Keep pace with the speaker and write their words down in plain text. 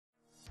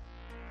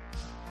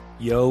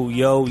Yo,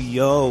 yo,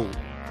 yo.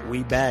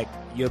 We back.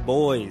 Your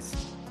boys.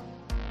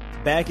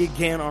 Back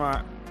again on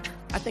our,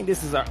 I think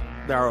this is our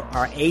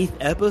 8th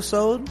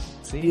episode.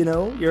 See? You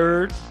know,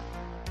 you're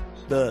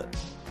at the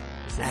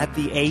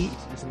 8.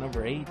 It's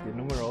number 8. The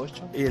numero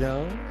ocho. You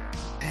know?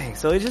 Dang,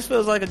 so it just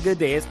feels like a good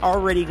day. It's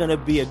already going to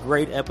be a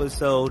great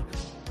episode.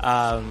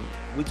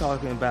 We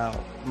talking about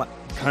my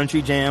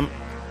country jam,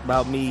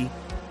 about me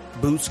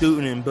boot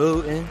scooting and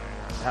booting,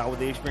 how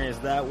the experience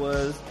that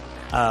was.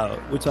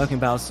 We're talking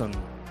about some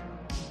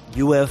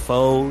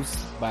UFOs.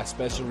 By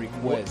special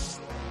request.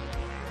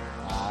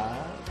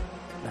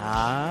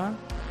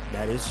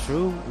 That is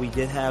true. We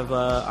did have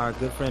our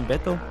good friend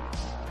Beto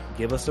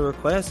give us a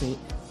request, and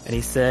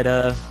he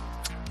said,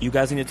 "You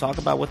guys need to talk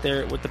about what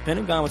the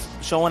Pentagon was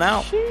showing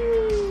out."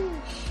 Sheesh.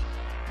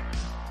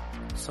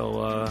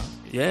 So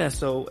yeah.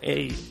 So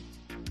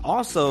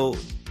also,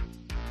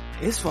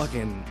 it's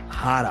fucking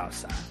hot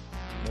outside.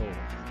 No.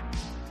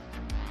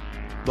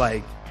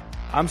 Like,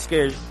 I'm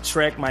scared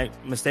Shrek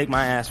might mistake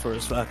my ass for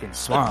his fucking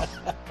swamp.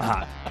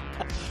 Hot.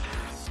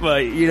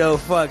 But, you know,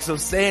 fuck. So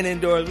staying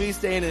indoors, we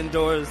staying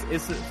indoors.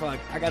 It's fuck.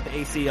 I got the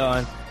AC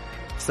on,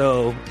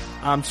 so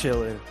I'm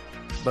chilling.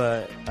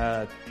 But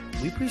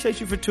we appreciate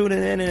you for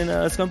tuning in, and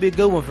it's gonna be a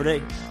good one for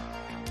today.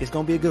 It's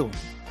gonna be a good one.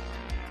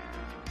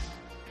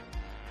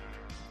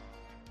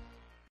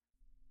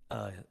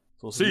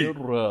 So,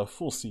 señor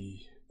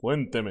Fossi,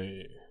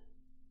 cuénteme,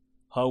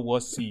 how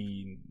was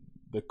the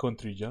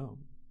country jam?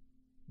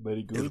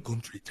 Very good. The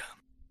country jam,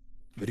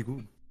 very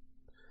good.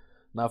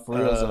 Not for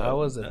real. So how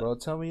was it, bro?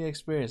 Tell me your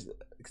experience.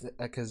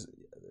 Because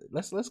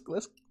let's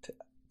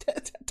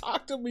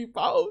talk to me,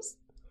 folks.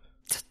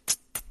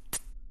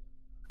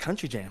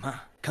 Country jam, huh?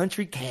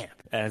 Country camp,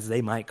 as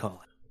they might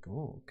call it.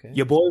 Oh, okay.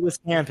 Your boy was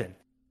camping.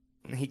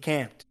 He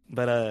camped,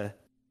 but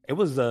it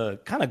was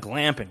kind of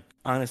glamping.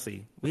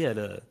 Honestly, we had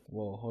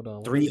Whoa, hold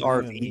on. 3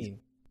 RVs.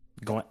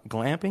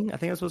 Glamping, I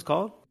think that's what it's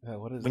called. Yeah,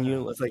 what is when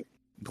that? it's like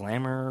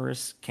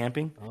glamorous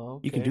camping. Oh,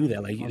 okay. You can do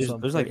that. Like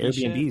there's like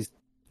Airbnbs. Shit?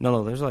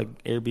 No, there's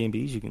like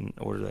Airbnbs you can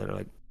order that are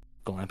like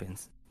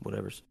glampings,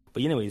 whatever's.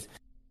 But anyways,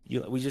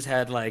 we just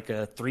had like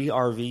 3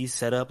 RVs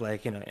set up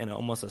like in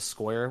almost a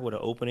square with an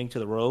opening to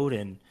the road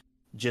and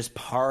just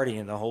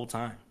partying the whole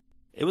time.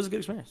 It was a good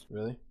experience.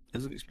 Really? It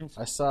was a good experience.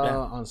 I saw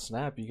on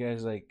Snap you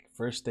guys like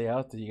first day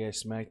out that you guys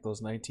smacked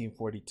those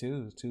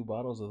 1942s, 2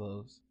 bottles of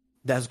those.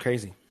 That's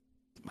crazy.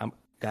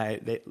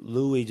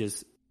 Louis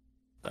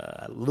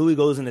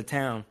goes into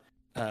town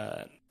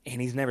and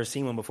he's never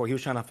seen one before. He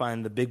was trying to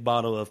find the big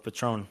bottle of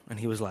Patron, and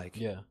he was like,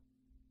 "Yeah,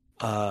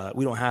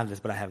 we don't have this,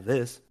 but I have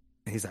this."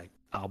 And he's like,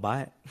 "I'll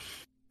buy it."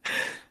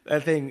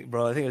 That thing,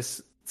 bro. I think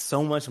it's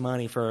so much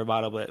money for a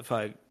bottle, but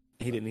fuck,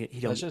 Louis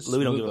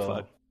don't give a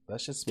fuck.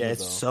 That's just smooth,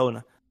 it's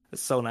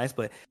so nice,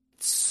 but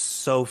it's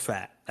so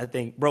fat. I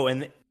think, bro,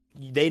 and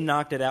they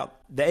knocked it out.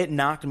 It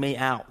knocked me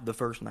out the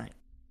first night.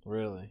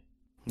 Really?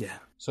 Yeah.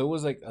 So it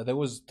was like there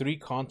was 3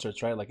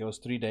 concerts, right? Like it was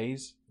 3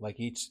 days. Like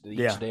each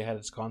day had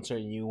its concert,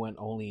 and you went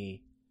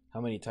only.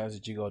 How many times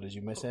did you go? Did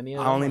you miss any of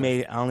them? I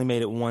only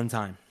made it one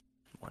time.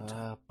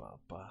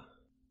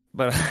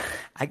 But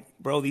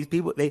bro, these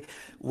people, they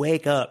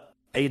wake up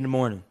 8 in the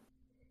morning,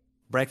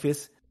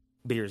 breakfast,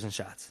 beers and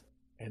shots.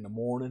 In the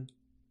morning,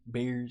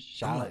 beers,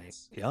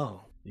 shots. Like,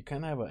 yo, you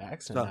kind of have an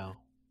accent now.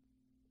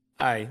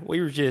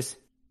 We were just,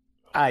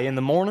 in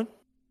the morning,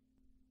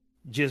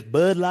 just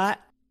Bud Light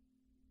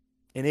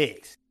and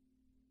eggs.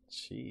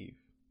 Chief.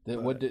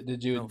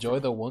 Did you enjoy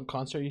the one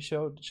concert you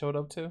showed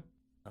up to?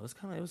 It was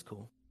cool.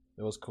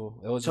 It was cool.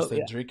 It was just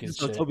drinking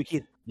shit. Toby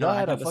Keith. Y'all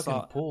had a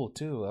fucking pool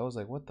too. I was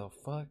like, what the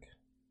fuck?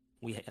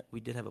 We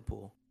did have a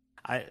pool.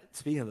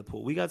 Speaking of the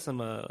pool, we got some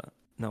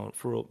no,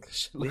 for real.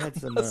 We had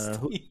some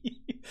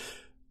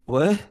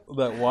what?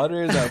 That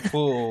water in that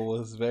pool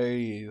was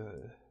very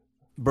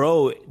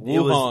bro, it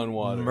was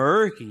water.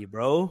 Murky,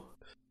 bro.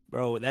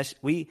 That's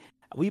we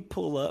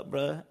pull up,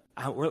 bro.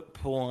 We're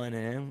pulling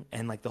in,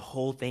 and like the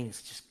whole thing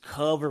is just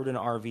covered in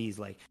RVs,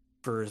 like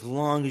for as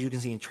long as you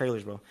can see in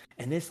trailers, bro.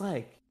 And it's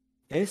like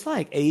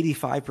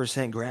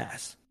 85%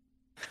 grass.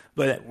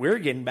 But we're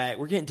getting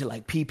to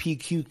like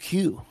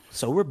PPQQ,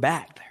 so we're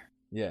back there.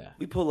 Yeah,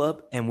 we pull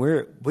up and we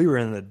were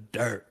in the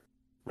dirt,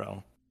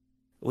 bro.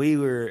 We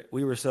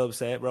were so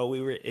upset, bro. We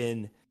were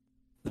in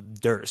the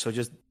dirt, so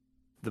just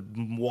the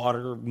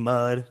water,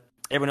 mud.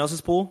 Everyone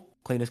else's pool,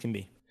 clean as can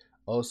be.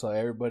 Oh, so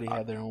everybody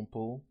had their own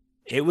pool.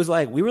 It was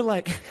like we were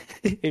like,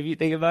 if you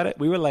think about it,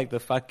 we were like the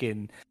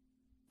fucking.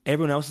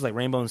 Everyone else is like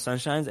rainbow and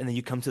sunshines, and then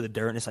you come to the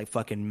dirt and it's like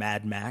fucking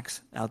Mad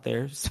Max out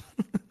there.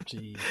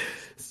 Jeez.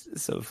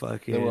 So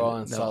fucking. They were all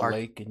in Salt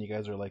Lake, and you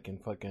guys were like in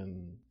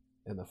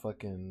the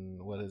fucking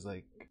what is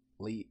like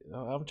late.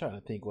 Oh, I'm trying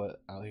to think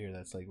what out here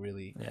that's like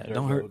really. Yeah,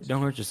 don't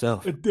hurt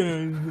yourself. But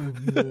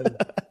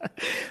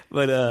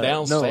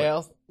down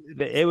south,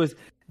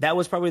 that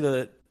was probably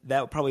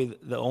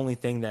the only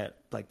thing that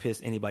like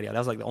pissed anybody out. That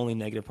was like the only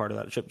negative part of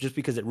that trip, just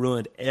because it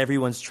ruined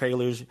everyone's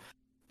trailers,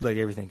 like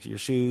everything, your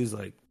shoes,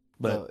 like.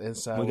 But the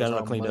inside we got was it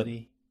all cleaned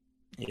muddy.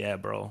 Yeah,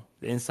 bro.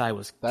 The inside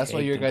was. That's why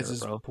your guys'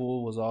 dirt,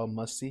 pool was all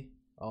musty,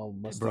 all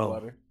musty bro,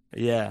 water.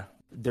 Yeah,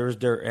 there was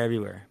dirt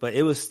everywhere, but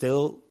it was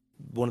still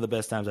one of the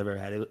best times I've ever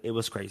had. It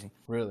was crazy.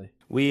 Really?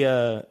 We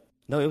no,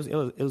 it was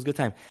a good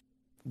time.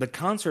 The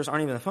concerts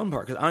aren't even the fun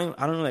part because I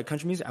don't know that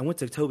country music. I went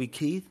to Toby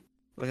Keith.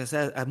 Like I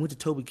said, I went to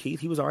Toby Keith.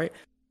 He was all right.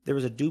 There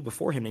was a dude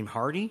before him named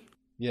Hardy.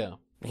 Yeah.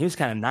 And he was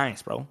kind of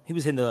nice, bro. He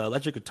was hitting the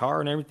electric guitar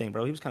and everything,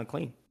 bro. He was kind of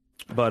clean.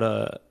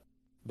 But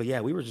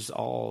yeah, we were just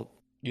all.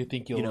 You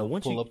think you'll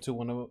pull up to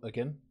one of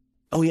again?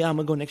 Oh yeah, I'm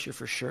gonna go next year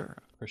for sure.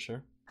 For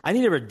sure. I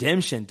need a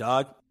redemption,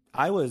 dog.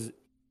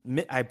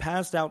 I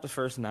passed out the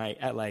first night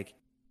at like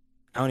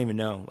I don't even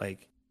know,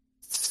 like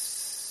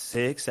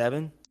 6,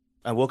 7.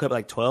 I woke up at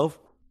like 12,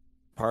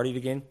 partied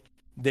again.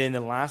 Then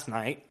the last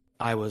night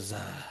I was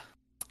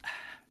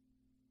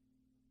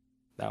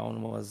that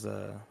one was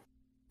a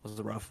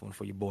rough one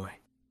for you, boy.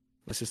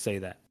 Let's just say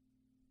that.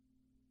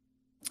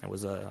 I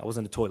was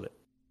in the toilet.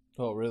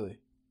 Oh really?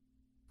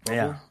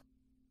 Yeah.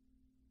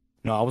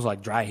 No, I was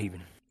like dry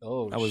heaving.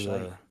 Oh, I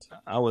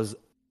was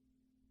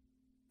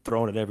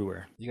throwing it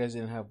everywhere. You guys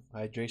didn't have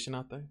hydration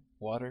out there?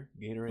 Water,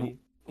 Gatorade?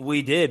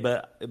 We did,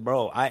 but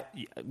bro,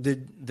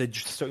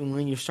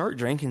 when you start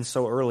drinking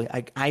so early,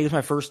 I was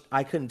my first.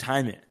 I couldn't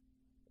time it.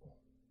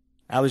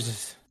 I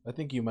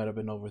think you might have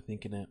been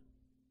overthinking it.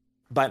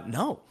 But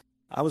no,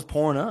 I was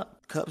pouring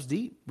up cups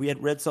deep. We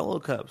had red Solo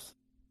cups,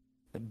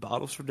 and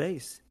bottles for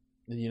days.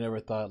 And you never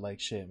thought like,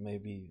 shit,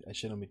 maybe I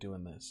shouldn't be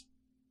doing this.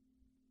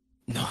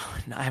 No,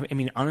 I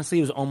mean, honestly,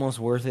 it was almost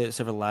worth it,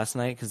 except for last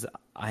night because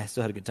I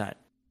still had a good time.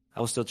 I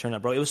was still turning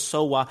up, bro. It was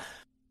so wild.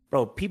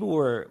 Bro,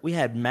 we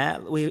had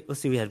Matt, we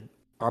had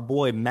our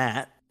boy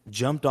Matt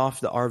jumped off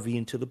the RV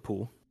into the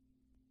pool.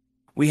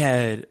 We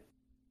had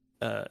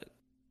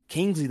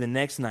Kingsley the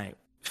next night,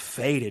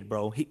 faded,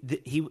 bro.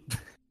 He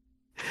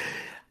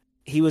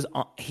was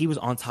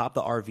on top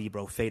of the RV,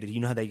 bro, faded. You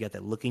know how they got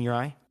that look in your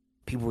eye?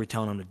 People were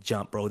telling him to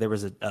jump, bro. There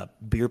was a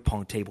beer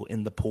pong table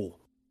in the pool.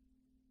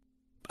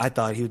 I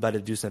thought he was about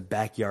to do some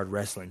backyard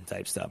wrestling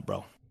type stuff,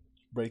 bro.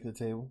 Break the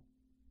table?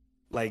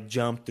 Like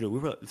jump through. We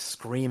were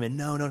screaming,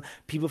 no.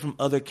 People from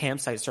other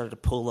campsites started to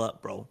pull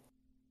up, bro.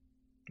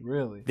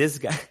 Really? This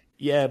guy,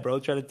 yeah, bro,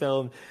 trying to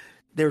tell him.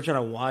 They were trying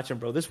to watch him,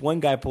 bro. This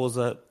one guy pulls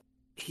up.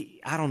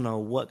 I don't know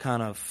what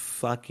kind of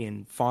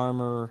fucking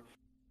farmer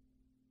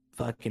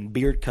fucking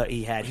beard cut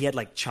he had. He had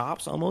like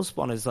chops almost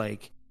on his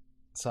like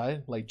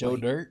side, like Joe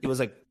Dirt. It was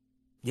like,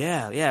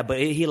 yeah, but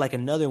he had like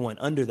another one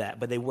under that,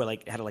 but they were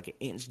like had like an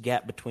inch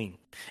gap between,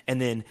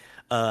 and then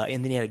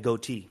he had a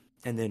goatee,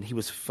 and then he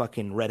was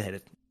fucking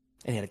redheaded,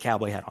 and he had a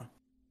cowboy hat on.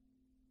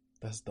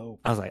 That's dope.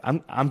 I was like,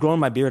 I'm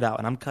growing my beard out,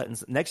 and I'm cutting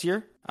next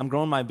year. I'm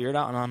growing my beard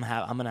out, and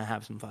I'm gonna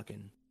have some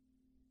fucking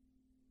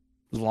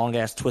long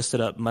ass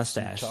twisted up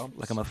mustache,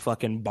 like I'm a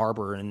fucking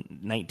barber in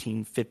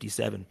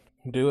 1957.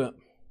 Do it.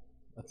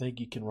 I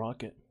think you can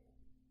rock it.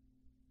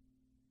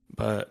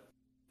 But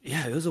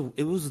yeah, it was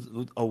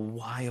a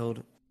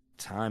wild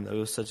time though. It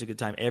was such a good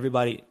time.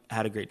 Everybody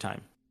had a great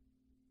time.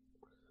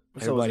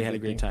 Everybody had a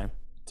great time.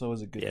 It's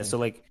always a good thing. Yeah, so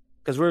like,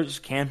 because we're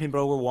just camping,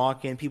 bro. We're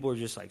walking. People were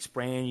just like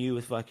spraying you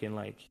with fucking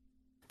like.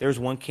 There was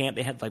one camp,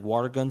 they had like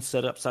water guns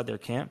set up outside their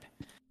camp,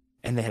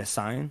 and they had a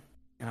sign.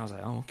 And I was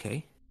like, oh,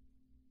 okay.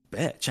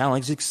 Bet.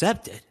 Challenge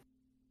accepted.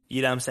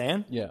 You know what I'm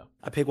saying? Yeah.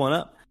 I pick one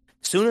up.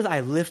 As soon as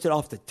I lift it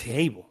off the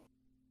table,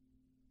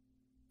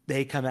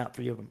 they come out,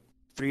 3 of them.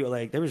 3,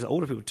 like, there was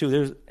older people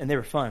too. And they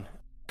were fun.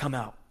 Come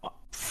out.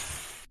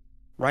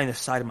 Right in the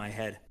side of my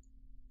head.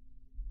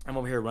 I'm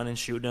over here running,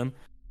 shooting them.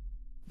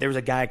 There was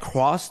a guy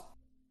across.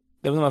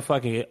 There was a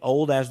fucking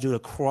old-ass dude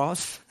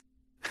across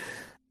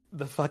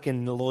the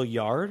fucking little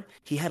yard.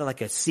 He had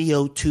like a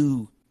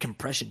CO2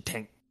 compression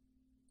tank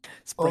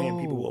spraying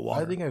people with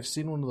water. I think I've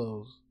seen one of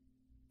those.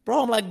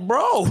 Bro, I'm like,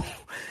 bro.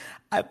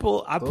 I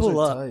pull up.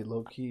 Tight,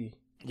 low key.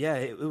 Yeah,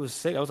 it was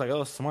sick. I was like,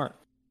 oh, smart.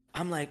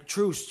 I'm like,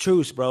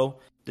 truce, bro.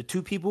 The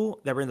 2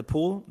 people that were in the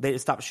pool, they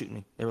stopped shooting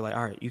me. They were like,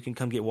 all right, you can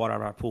come get water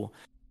out of our pool.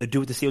 The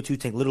dude with the CO2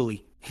 tank,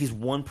 literally, he's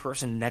one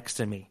person next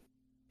to me,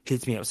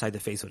 hits me upside the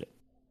face with it.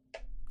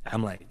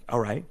 I'm like, all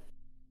right.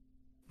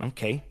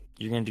 Okay,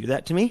 you're going to do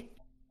that to me?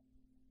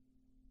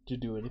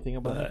 Did you do anything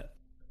about it?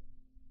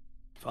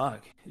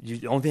 Fuck.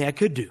 The only thing I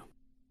could do.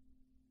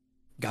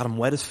 Got him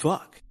wet as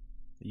fuck.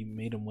 You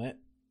made him wet?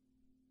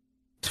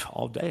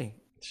 All day.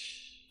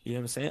 You know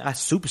what I'm saying? I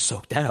super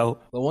soaked that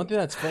out. The one thing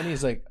that's funny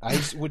is like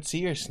I would see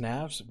your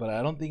snaps, but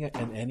I don't think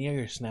in any of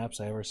your snaps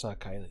I ever saw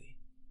Kylie.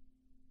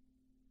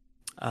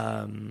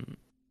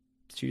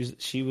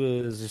 She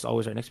was just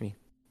always right next to me.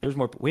 There was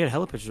more. We had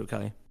hella pictures with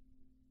Kylie.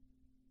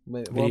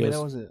 Well, I mean,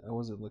 I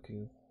wasn't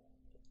looking.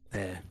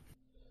 Yeah,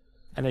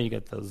 I know you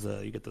got those.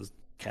 You got those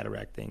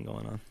cataract thing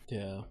going on.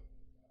 Yeah,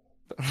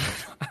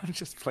 I'm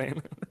just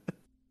playing.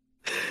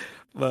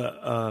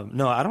 But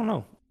no, I don't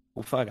know.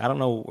 Well, fuck, I don't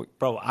know,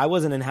 bro. I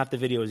wasn't in half the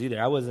videos either.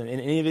 I wasn't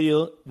in any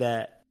video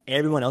that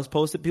everyone else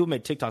posted. People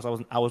made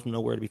TikToks. I was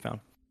nowhere to be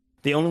found.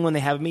 The only one they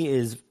have of me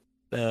is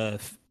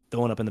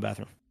throwing up in the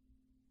bathroom.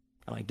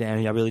 I'm like, damn,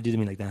 y'all really do to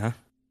me like that, huh?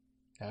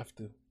 Have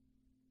to.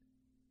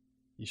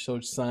 You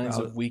showed signs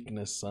of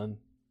weakness, son.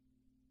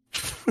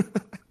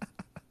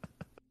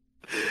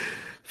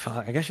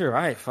 Fuck, I guess you're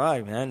right.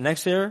 Fuck, man.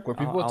 Next year, Were I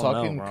people don't know,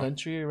 talking bro.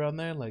 country around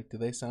there? Like, do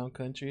they sound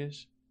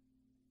countryish?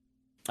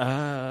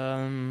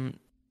 Um,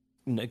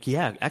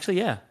 yeah, actually,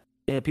 yeah,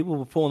 yeah. People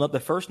were pulling up the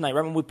first night.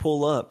 Right when we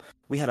pull up,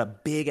 we had a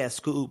big ass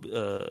scoop.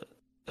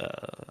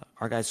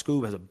 Our guy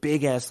Scoob has a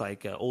big ass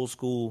like old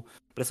school,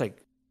 but it's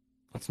like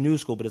it's new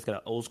school, but it's got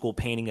an old school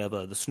painting of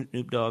the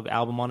Snoop Dogg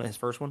album on it, his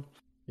first one. Came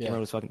Yeah. out of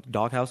his fucking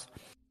doghouse,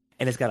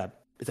 and it's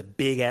a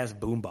big ass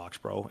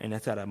boombox, bro, and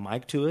it's got a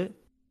mic to it,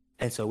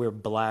 and so we were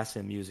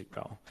blasting music,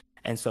 bro,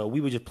 and so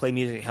we would just play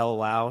music hella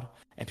loud,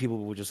 and people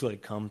would just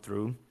like come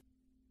through,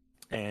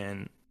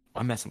 and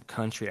I met some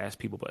country ass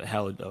people, but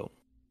hella dope,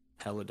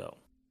 hella dope.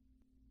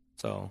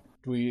 So,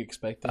 Were you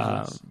expecting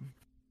this?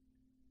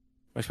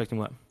 expecting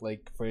what?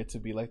 Like, for it to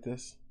be like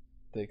this?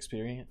 The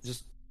experience?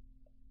 Just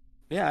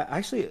yeah,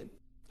 actually,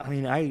 I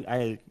mean,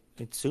 I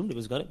assumed it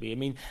was gonna be. I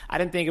mean, I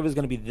didn't think it was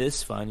gonna be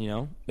this fun. You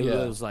know, it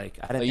Yeah. was like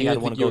I didn't Like, think you I'd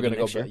didn't want think to you go were again gonna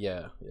go next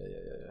year.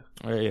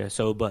 back? Yeah. Yeah.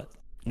 So, but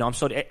no, I'm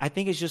so. I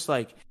think it's just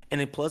like,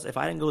 and then plus, if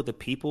I didn't go with the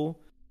people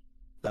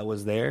that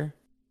was there,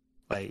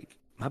 like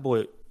my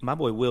boy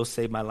Will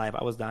saved my life.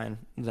 I was dying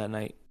that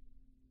night,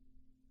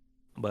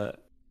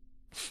 but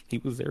he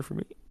was there for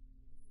me.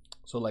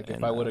 So, like, if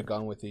And I would have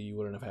gone with you, you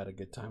wouldn't have had a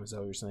good time. Is that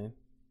what you're saying?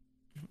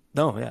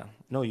 no, yeah,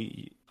 no,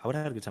 I would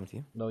have had a good time with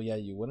you. No, yeah,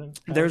 you wouldn't.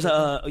 There's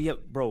yeah,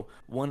 bro.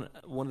 One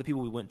of the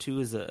people we went to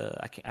is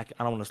I don't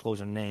want to disclose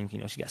her name. You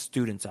know, she got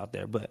students out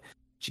there, but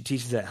she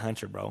teaches at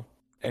Hunter, bro.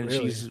 And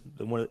Really?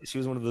 she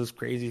was one of those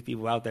crazy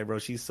people out there, bro.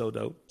 She's so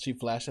dope. She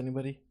flash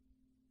anybody?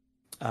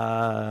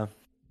 I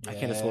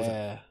can't disclose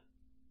it.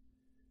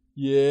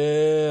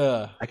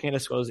 Yeah. I can't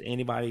disclose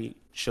anybody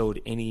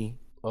showed any.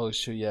 Oh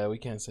shoot, yeah, we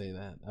can't say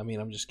that. I mean,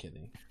 I'm just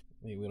kidding.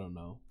 I mean, we don't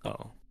know.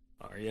 Oh,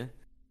 are you,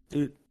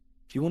 dude?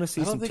 If you want to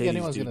see I don't some think titties,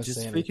 anyone's dude, gonna just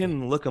say freaking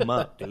anything. look them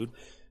up, dude.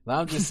 No,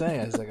 I'm just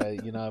saying. It's like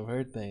I've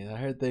heard things. I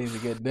heard things to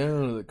get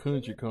down to the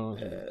country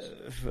concerts.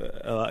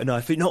 No,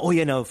 I feel no. Oh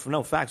yeah, no,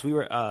 no facts. We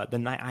were the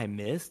night I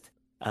missed.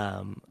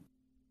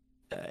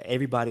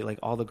 Everybody, like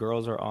all the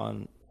girls, are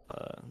on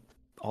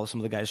some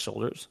of the guys'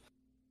 shoulders,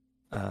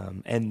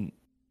 and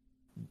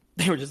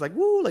they were just like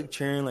woo, like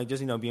cheering, like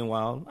just being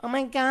wild. Oh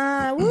my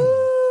god,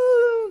 woo!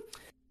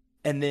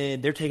 And then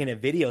they're taking a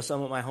video.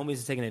 Some of my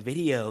homies are taking a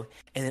video,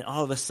 and then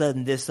all of a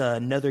sudden, this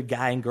another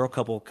guy and girl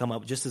couple come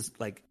up just as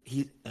like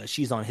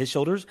she's on his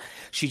shoulders.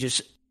 She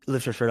just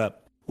lifts her shirt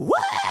up. Woo!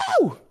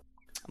 I'm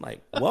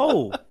like,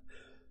 whoa.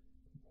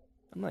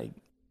 I'm like,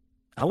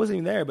 I wasn't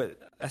even there, but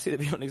I see the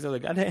video next. I'm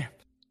like, goddamn,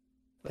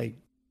 like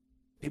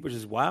people are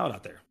just wild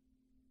out there.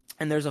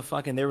 And there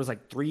was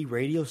like 3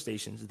 radio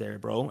stations there,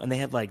 bro, and they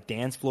had like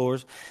dance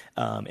floors.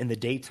 In the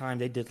daytime,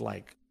 they did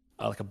like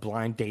a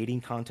blind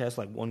dating contest.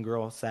 Like one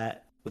girl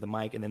sat with a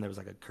mic, and then there was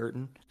like a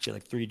curtain. She had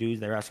like 3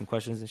 dudes. They were asking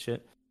questions and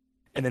shit.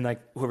 And then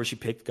like whoever she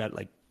picked got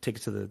like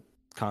tickets to the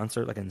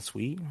concert, like in the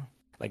suite.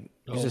 Like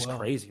it was just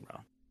crazy, bro.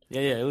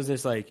 Yeah. It was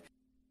just like,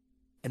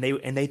 and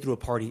they threw a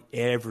party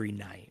every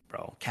night,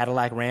 bro.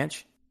 Cadillac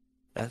Ranch,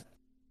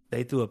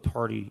 they threw a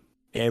party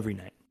every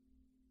night.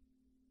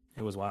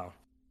 It was wild.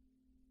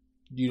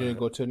 You didn't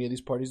go to any of these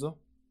parties though?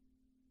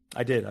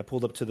 I did. I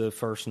pulled up to the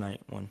first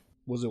night one.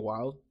 Was it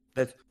wild?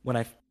 That's when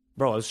I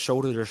was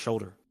shoulder to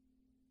shoulder.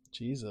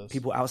 Jesus.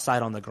 People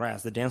outside on the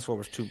grass. The dance floor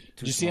was too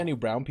Did you small. see any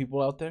brown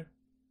people out there?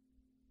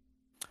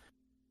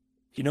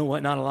 You know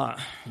what? Not a lot.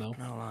 No.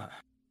 Not a lot.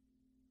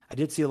 I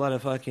did see a lot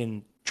of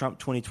fucking Trump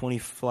 2020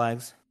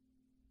 flags.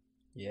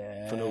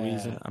 Yeah. For no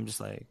reason. I'm just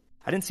like,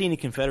 I didn't see any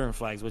Confederate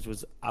flags, which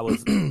I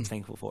was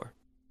thankful for.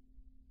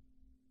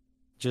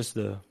 Just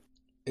the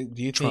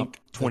Do you Trump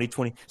think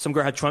 2020. Some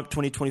girl had Trump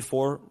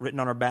 2024 written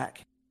on her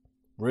back.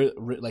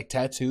 like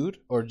tattooed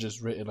or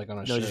just written like on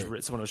a shirt? No, just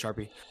written someone with a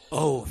Sharpie.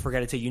 Oh,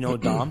 forgot to tell you. You know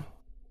Dom?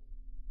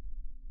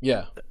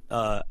 Yeah.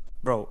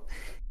 Bro.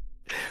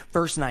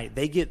 First night,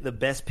 they get the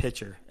best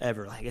picture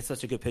ever. Like it's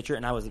such a good picture,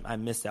 and I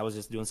missed it. I was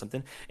just doing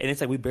something, and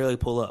it's like we barely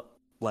pull up.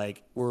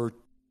 Like we're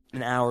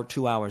an hour,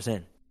 2 hours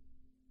in.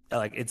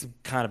 Like it's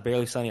kind of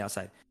barely sunny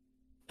outside.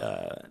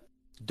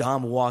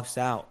 Dom walks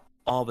out.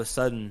 All of a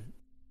sudden,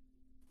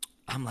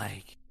 I'm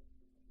like,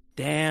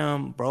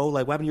 damn, bro,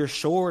 like what happened to your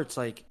shorts?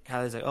 Like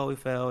Kylie's like, oh, we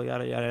fell,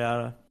 yada yada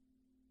yada.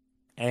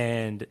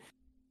 And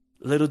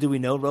little do we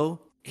know, bro,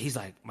 he's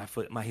like, my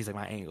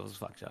ankles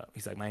fucked up.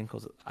 He's like, my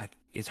ankles,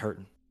 it's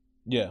hurting.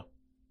 Yeah.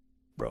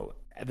 Bro,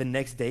 the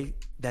next day,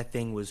 that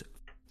thing was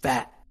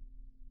fat,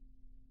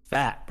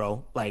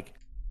 bro, like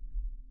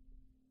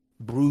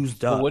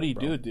bruised up. But what did he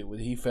bro. do?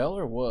 He fell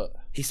or what?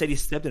 He said he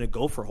stepped in a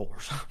gopher hole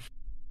or something.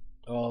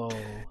 Oh.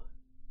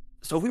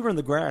 So if we were in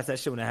the grass, that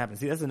shit wouldn't happen.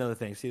 See, that's another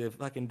thing. See, the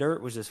fucking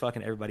dirt was just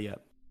fucking everybody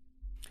up.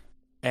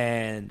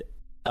 And,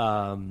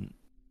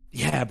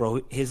 yeah,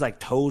 bro, his like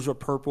toes were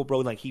purple, bro.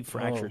 Like he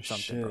fractured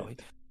something, shit. bro.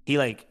 He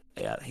like,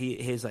 yeah,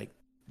 his like.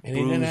 And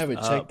he didn't have it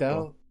checked bro.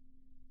 out.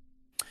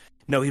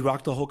 No, he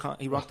rocked the whole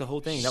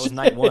thing. That was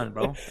night 1,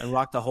 bro, and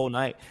rocked the whole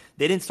night.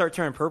 They didn't start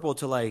turning purple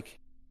till like.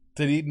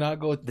 Did he not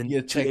go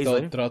get checked out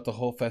later? throughout the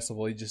whole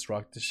festival? He just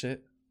rocked the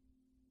shit.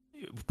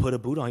 Put a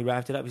boot on. He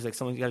wrapped it up. He's like,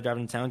 someone's got to drive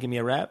into town. Give me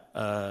a wrap.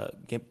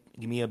 Give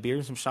me a beer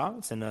and some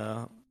shots, and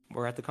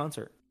were at the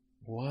concert.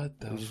 What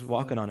He the was just fuck?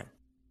 walking on it.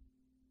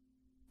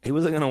 He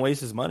wasn't gonna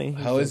waste his money.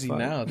 He's How is like,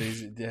 he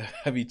fuck. now?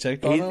 Have you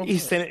checked on him? He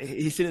sent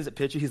his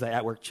picture. He's like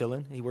at work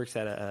chilling. He works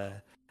at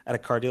a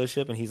car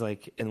dealership, and he's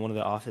like in one of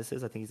the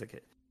offices. I think he's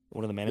like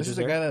one of the This is managers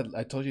the there. guy that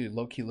I told you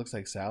low key looks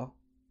like Sal.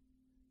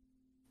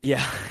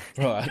 Yeah,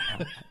 Bro, yeah.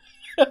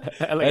 Like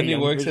a and he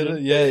younger works at version.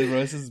 it. Yeah, bro,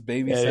 this is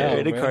baby Yeah, Sal,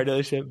 in a bro. car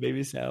dealership,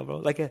 baby Sal, bro.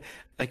 Like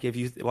if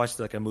you watched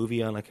like a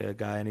movie on like a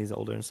guy and he's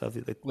older and stuff,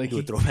 they Like do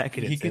a throwback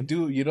and he it's could him.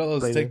 do, you know,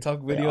 those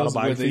TikTok Play the videos where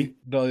autobiography.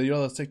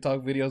 those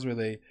TikTok videos where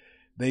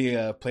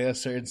they play a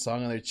certain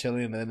song and they're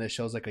chilling and then it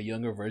shows like a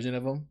younger version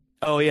of them.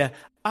 Oh yeah,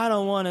 I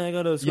don't want to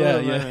go to Yeah,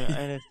 school, yeah. man.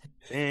 And it's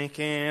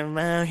thinking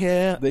about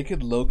yeah. They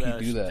could low key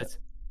do that.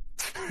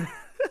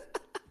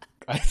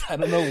 That's, I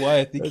don't know why.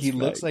 I think that's he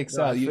looks fact. like No,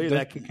 Sal. I feel that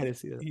I can kind of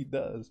see that. He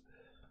does.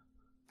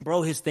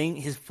 Bro, his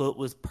foot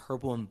was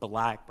purple and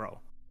black, bro.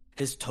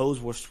 His toes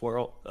were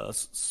swolled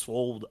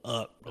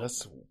up, bro.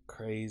 That's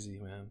crazy,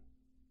 man.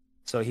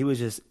 So he was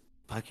just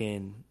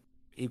fucking.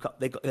 They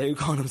were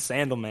calling him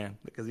Sandal Man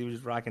because he was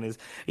just rocking his.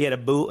 He had a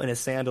boot and a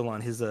sandal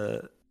on his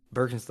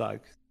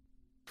Birkenstock.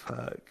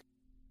 Fuck,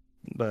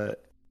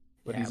 but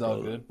But yeah, he's bro,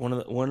 all good.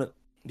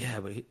 Yeah,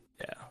 but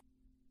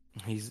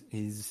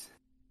he's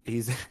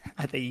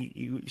I think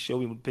you showed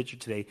me a picture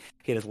today.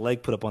 He had his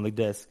leg put up on the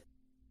desk.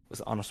 It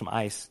was on some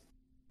ice.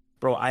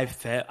 Bro, I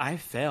fell.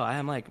 I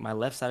am like my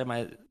left side of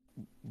my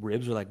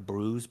ribs are like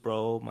bruised,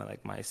 bro.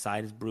 My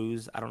side is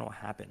bruised. I don't know what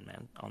happened,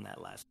 man, on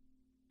that last.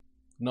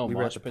 No We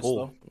were at mosh the pits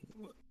pool.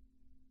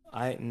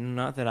 though.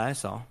 Not that I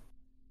saw.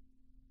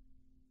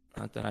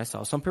 Not that I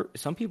saw.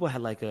 Some people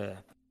had like a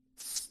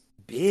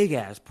big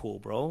ass pool,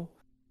 bro.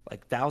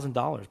 Like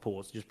 $1,000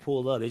 pools. Just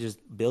pulled up. They just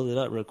build it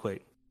up real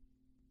quick,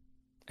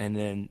 and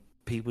then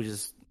people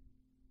just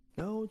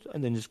go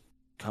and then just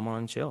come on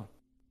and chill.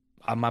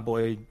 My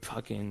boy,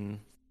 fucking,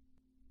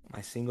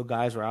 my single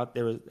guys were out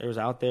there. They was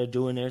out there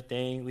doing their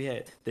thing. We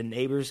had the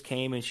neighbors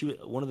came and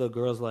one of the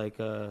girls like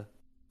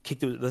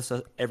kicked with us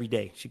every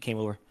day. She came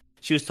over.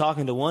 She was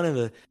talking to one of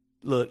the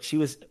she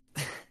was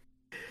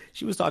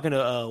she was talking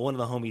to one of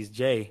the homies,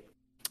 Jay,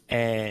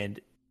 and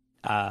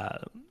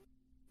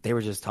they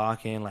were just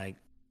talking like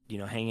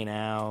hanging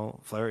out,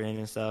 flirting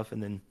and stuff.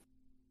 And then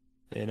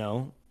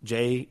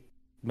Jay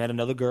met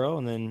another girl,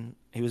 and then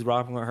he was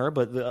rocking with her.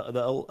 But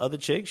the other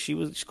chick,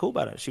 she's cool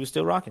about it. She was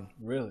still rocking.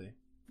 Really?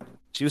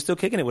 She was still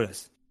kicking it with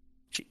us.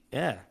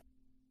 Yeah.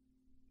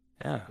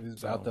 He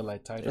was out there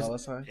like Ty Dolla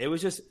Sign. It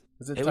was just.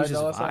 Is it It Ty was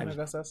just Dolla Sign vibes. who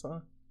got that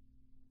song?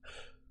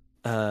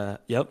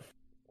 Yep.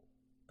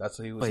 That's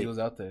what he was. Wait. He was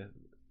out there.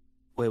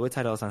 Wait, what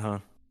title is on?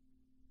 Hold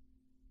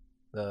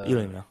on. You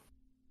don't even know.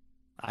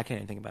 I can't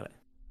even think about it.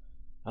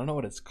 I don't know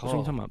what it's What called. are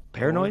you talking about?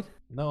 Paranoid?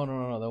 No.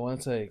 The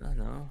one's like. I don't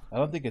know. I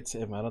don't think it's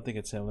him. Let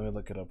me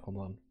look it up. Hold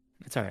on.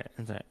 It's all right.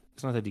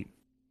 It's not that deep.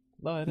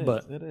 No, it is.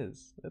 But- It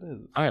is.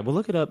 All right, well,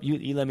 look it up.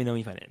 You let me know when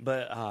you find it.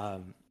 But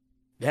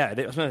yeah,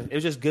 it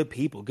was just good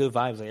people, good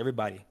vibes. Like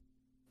everybody,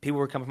 people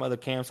were coming from other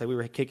camps. Like we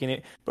were kicking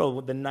it,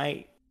 bro. The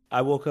night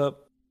I woke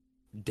up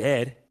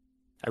dead,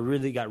 I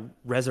really got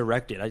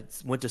resurrected. I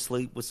went to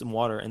sleep with some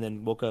water and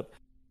then woke up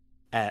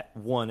at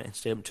 1 and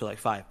stayed up until like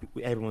 5.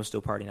 Everyone was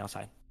still partying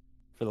outside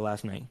for the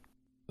last night.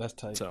 That's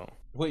tight. So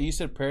Wait, you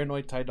said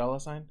Paranoid Ty Dolla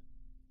Sign?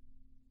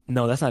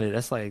 no, that's not it.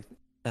 That's like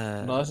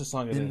No, that's the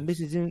song it them is.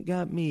 bitches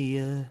got me.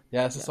 Yeah,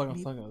 that's the got song I'm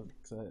me. talking about.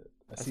 'Cause I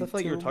That's see the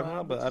thing you were two talking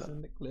about, but I bitches don't-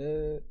 in the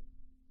club.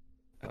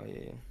 Oh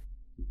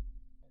yeah.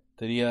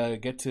 Did he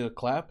get to a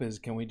clap?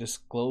 Can we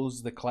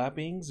disclose the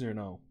clappings or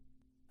no?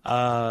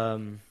 I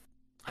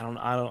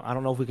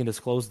don't know if we can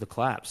disclose the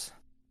claps.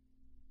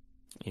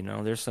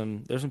 There's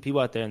some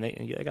people out there and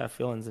they got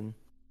feelings and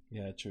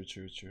Yeah, true.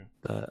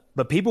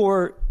 but people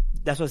were.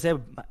 That's what I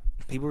said.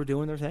 People were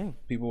doing their thing.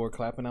 People were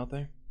clapping out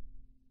there.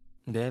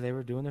 Yeah, they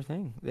were doing their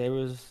thing. It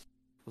was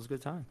a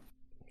good time.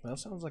 That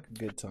sounds like a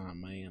good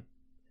time, man.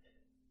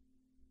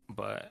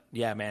 But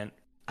yeah, man,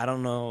 I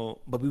don't know.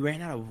 But we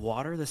ran out of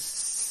water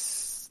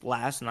this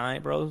last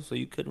night, bro. So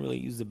you couldn't really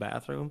use the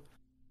bathroom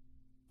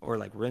or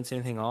like rinse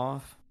anything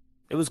off.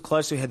 It was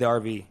clutch. We had the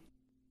RV.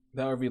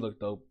 That RV looked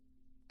dope.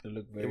 It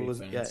looked very Yeah,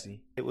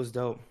 fancy. it was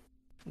dope.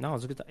 No, it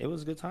was a good. It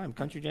was a good time.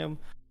 Country Jam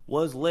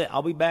was lit.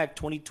 I'll be back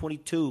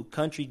 2022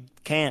 Country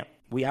Camp.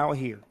 We out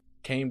here.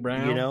 Kane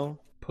Brown,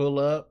 pull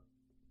up.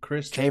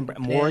 Chris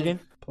Morgan,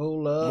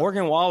 pull up.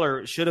 Morgan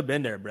Waller should have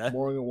been there, bruh.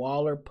 Morgan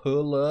Waller,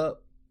 pull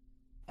up.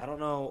 I don't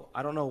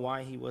know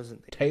why he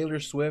wasn't there. Taylor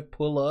Swift,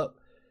 pull up.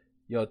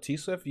 Yo, T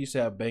Swift used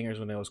to have bangers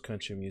when it was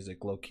country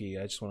music, low key.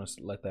 I just want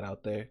to let that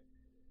out there.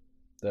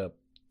 The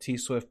T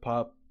Swift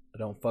pop, I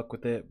don't fuck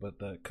with it, but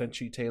the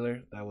country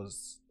Taylor, that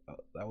was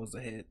the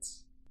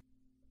hits.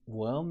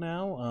 Well,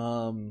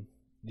 now,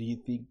 do you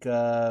think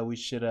we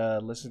should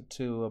listen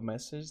to a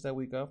message that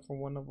we got from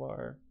one of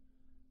our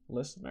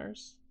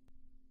listeners?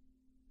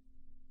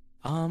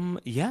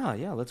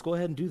 Yeah, let's go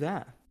ahead and do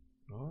that.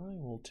 All right,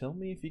 well, tell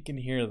me if you can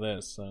hear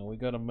this. We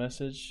got a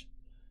message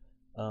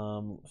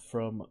from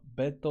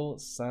Beto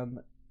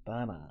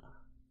Santana.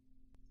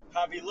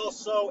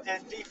 Javiloso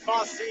and D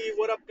Fossey,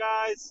 what up,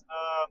 guys?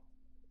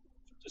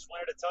 just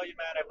wanted to tell you,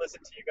 man, I've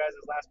listened to you guys'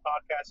 last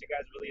podcast you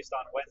guys released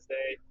on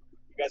Wednesday.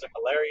 You guys are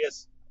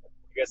hilarious.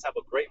 You guys have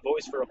a great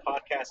voice for a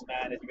podcast,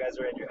 man, and you guys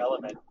are in your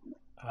element.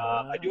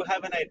 I do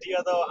have an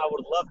idea, though. I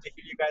would love to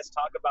hear you guys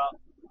talk about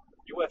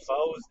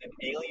UFOs and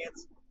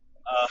aliens.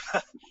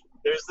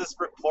 There's this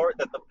report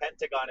that the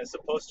Pentagon is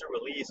supposed to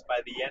release by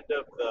the end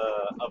of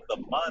the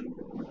month,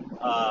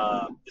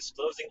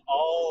 disclosing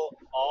all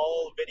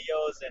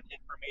videos and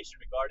information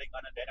regarding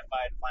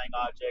unidentified flying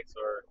objects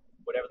or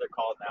whatever they're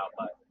called now.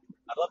 But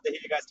I'd love to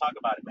hear you guys talk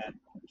about it, man.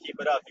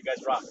 Keep it up. You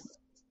guys rock.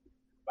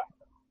 Bye.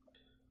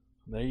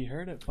 There you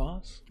heard it,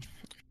 boss.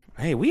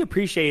 Hey, we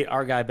appreciate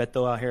our guy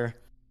Beto out here.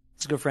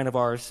 He's a good friend of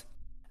ours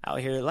out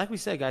here. Like we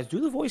said, guys,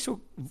 do the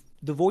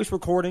voice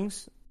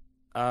recordings,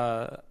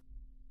 and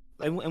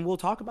we'll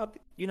talk about,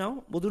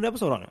 we'll do an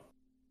episode on it.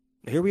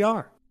 Here we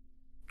are.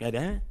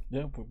 Yeah,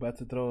 we're about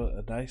to throw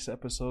a nice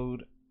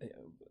episode.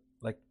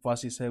 Like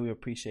Fossey said, we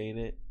appreciate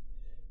it.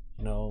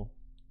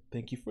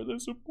 Thank you for the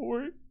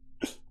support.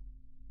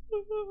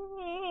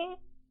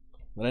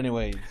 But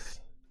anyways.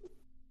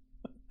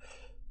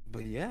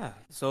 But yeah,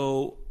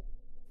 so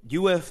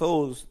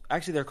UFOs,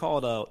 actually they're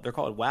called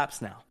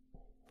WAPs now,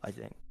 I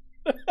think.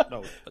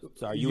 No,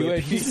 sorry,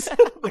 UAPs.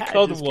 They're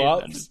called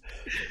WAPs.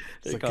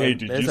 It's like, hey,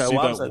 did you see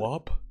that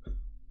WAP?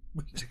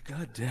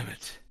 God damn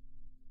it.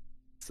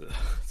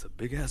 It's a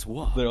big ass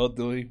WAP. They're all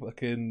doing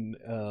fucking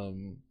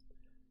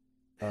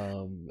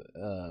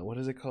what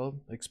is it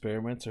called?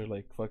 Experiments, or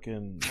like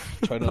fucking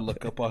trying to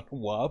look up on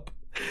WAP.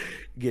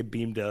 Get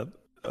beamed up.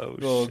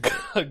 Oh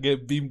God,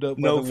 get beamed up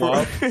by the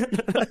WAP.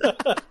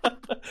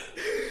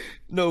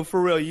 No,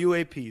 for real,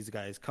 UAPs,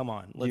 guys. Come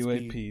on. Let's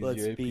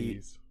UAPs.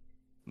 be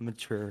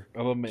mature.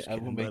 I will make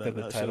that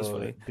the title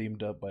of it,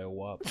 Beamed Up by a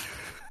WAP.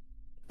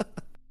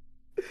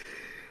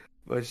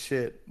 But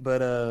shit.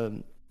 But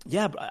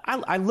yeah,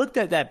 I looked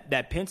at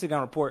that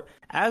Pentagon report.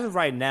 As of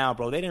right now,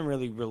 bro, they didn't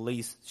really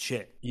release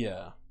shit.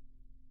 Yeah.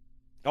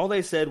 All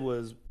they said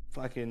was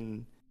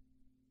fucking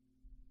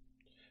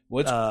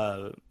what'd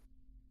you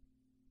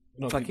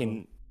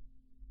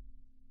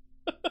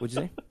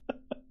say?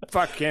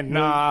 Fucking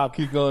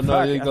keep going.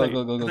 No, you go. I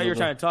thought you were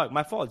trying to talk.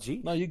 My fault,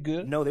 G. No, you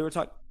good. No, they were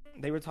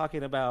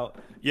talking about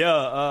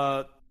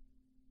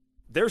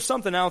there's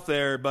something out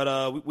there,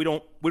 but we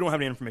don't have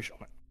any information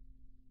on it.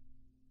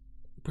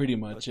 Pretty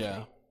much,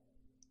 okay.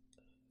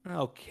 Yeah.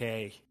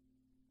 Okay.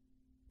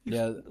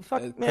 Yeah.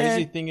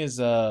 Crazy thing is,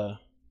 I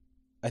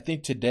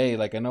think today,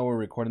 like I know we're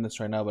recording this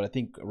right now, but I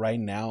think right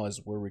now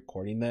as we're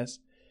recording this,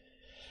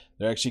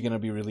 they're actually going to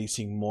be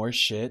releasing more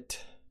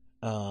shit.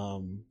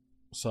 So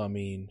I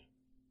mean,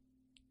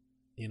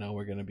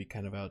 we're going to be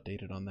kind of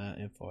outdated on that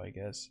info, I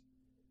guess.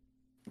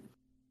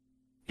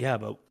 Yeah,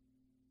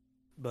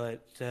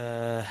 but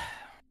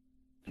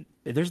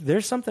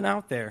there's something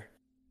out there.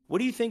 What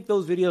do you think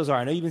those videos are?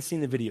 I know you've been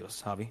seeing the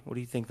videos, Javi. What do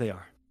you think they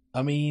are?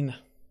 I mean,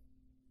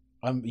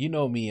 you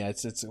know me.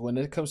 It's when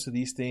it comes to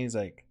these things,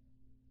 like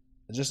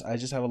I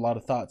just have a lot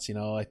of thoughts.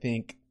 I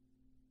think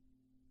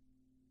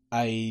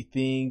a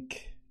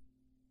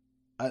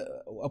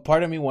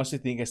part of me wants to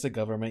think it's the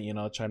government,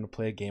 trying to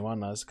play a game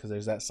on us, because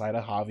there's that side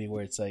of Javi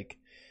where it's like,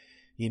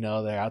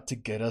 they're out to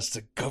get us,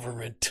 the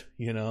government,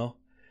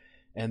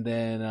 And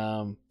then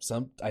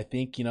I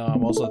think,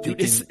 I'm also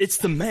thinking, it's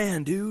the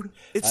man, dude.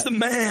 It's the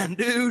man,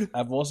 dude.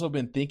 I've also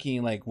been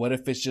thinking, like, what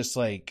if it's just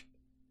like,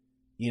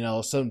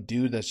 some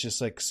dude that's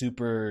just like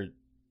super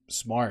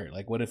smart?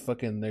 Like, what if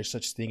fucking there's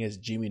such thing as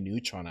Jimmy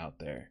Neutron out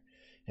there,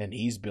 and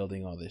he's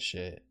building all this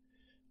shit,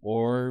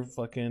 or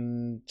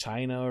fucking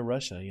China or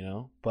Russia,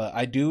 But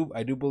I do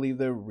believe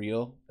they're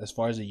real as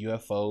far as the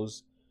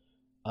UFOs,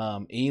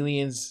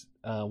 aliens.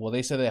 Well,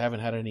 they said they haven't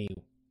had any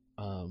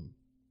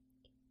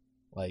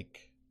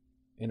like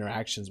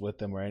interactions with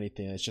them or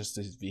anything. It's just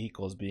these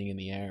vehicles being in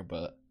the air.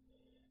 But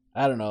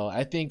I don't know.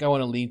 I think I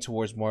want to lean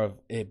towards more of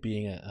it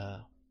being I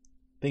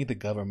think the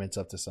government's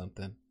up to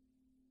something.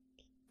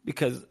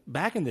 Because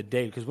back in the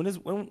day, because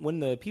when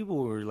the people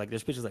were like,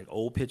 there's pictures like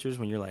old pictures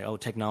when you're like, oh,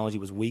 technology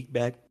was weak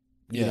back.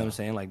 You know what I'm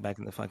saying? Like back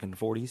in the fucking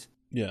 40s.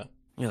 Yeah.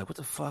 You're like, what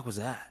the fuck was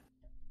that?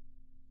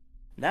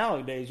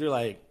 Nowadays, you're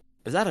like,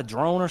 is that a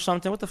drone or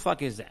something? What the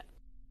fuck is that?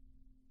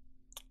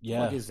 Yeah.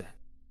 What the fuck is that?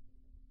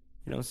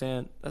 You know what I'm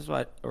saying? That's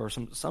why, or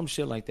some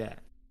shit like that.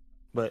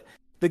 But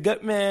the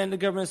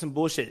government's some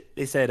bullshit.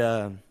 They said,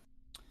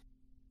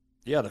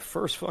 the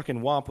first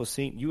fucking WAP was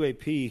seen,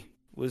 UAP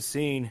was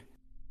seen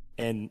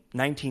in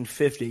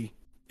 1950,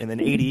 and then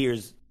 80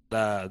 years,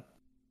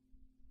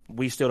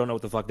 we still don't know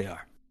what the fuck they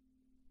are.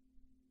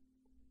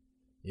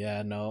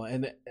 Yeah, no,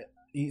 and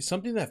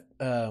something that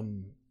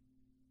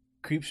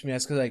creeps me out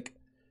is because, like,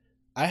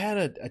 I had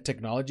a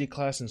technology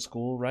class in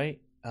school, right?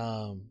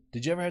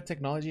 Did you ever have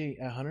technology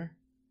at Hunter?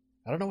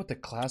 I don't know what the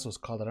class was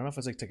called. I don't know if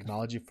it's like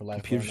technology for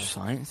life. Computer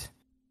science?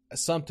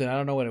 Something. I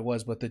don't know what it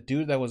was, but the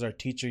dude that was our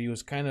teacher, he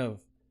was kind of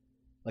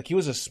like, he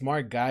was a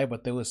smart guy,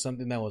 but there was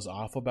something that was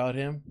off about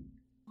him.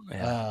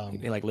 Yeah.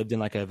 He like lived in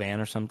like a van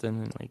or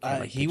something. And,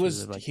 like, he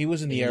was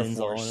in the Air Force.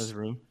 All in his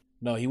room.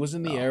 No, he was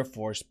in the Air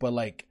Force, but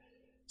like,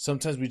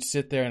 sometimes we'd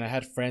sit there, and I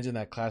had friends in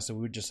that class, and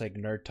we would just like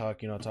nerd talk,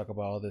 talk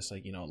about all this,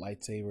 like,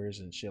 lightsabers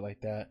and shit like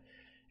that.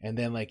 And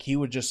then like he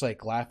would just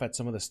like laugh at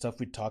some of the stuff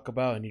we'd talk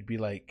about, and he'd be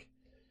like,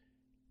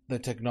 the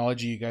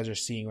technology you guys are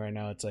seeing right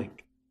now, it's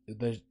like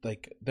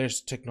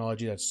there's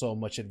technology that's so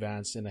much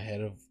advanced and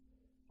ahead of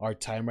our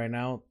time right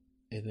now,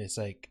 and it's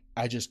like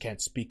I just can't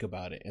speak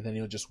about it. And then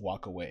he'll just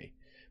walk away.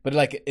 But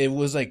like it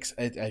was like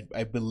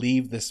I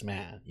believe this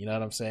man, you know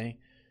what I'm saying,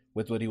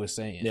 with what he was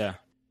saying. Yeah.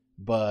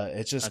 But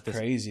it's just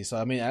crazy. So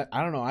I mean,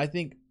 I don't know. I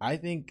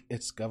think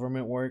it's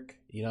government work.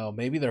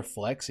 Maybe they're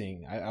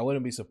flexing. I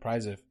wouldn't be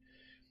surprised if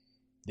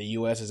the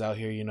U.S. is out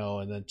here,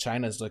 and then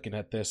China's looking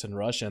at this, and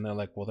Russia, and they're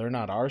like, well, they're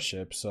not our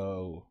ship,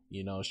 so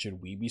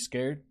should we be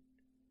scared?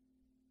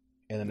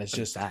 And then it's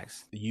just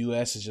facts. The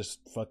U.S. is just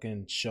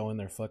fucking showing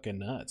their fucking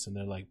nuts, and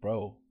they're like,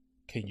 bro,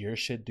 can your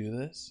shit do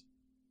this?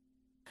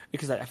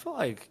 Because I feel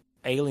like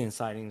alien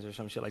sightings or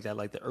some shit like that,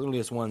 like the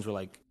earliest ones were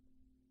like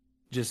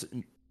just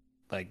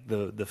like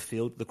the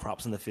field, the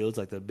crops in the fields,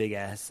 like the big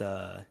ass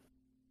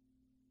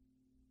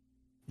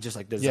just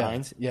like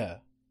designs. Yeah.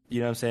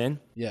 You know what I'm saying?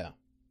 Yeah.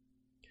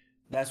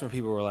 That's when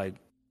people were like,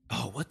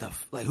 oh, what the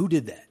like who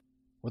did that?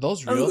 Were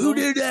those real? Who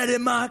did that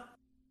in my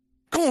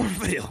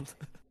cornfield?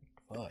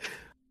 Fuck.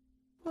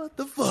 What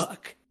the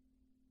fuck?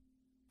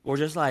 Or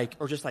just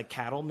like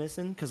cattle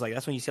missing, because like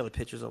that's when you see all the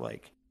pictures of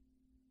like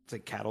it's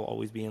like cattle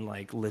always being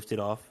like lifted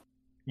off.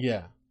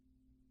 Yeah.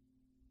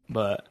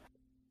 But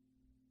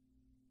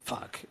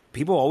fuck,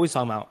 people are always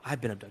talking about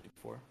I've been abducted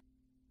before.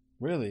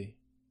 Really?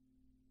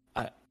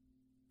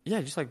 Yeah,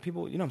 just like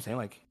people, you know what I'm saying?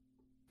 Like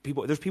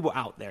there's people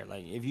out there.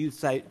 Like if you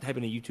type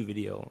in a YouTube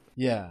video,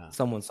 yeah,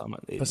 someone's talking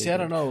about. But see, I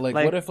don't know. Like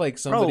what if like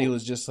somebody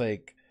was just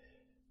like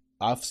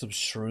off some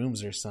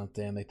shrooms or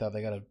something? They thought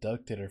they got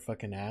abducted or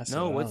fucking acid.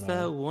 No, what's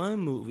that one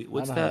movie?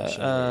 What's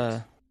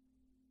that?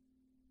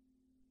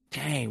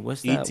 Dang,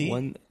 what's that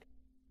one?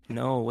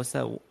 No, what's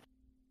that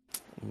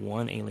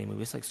one alien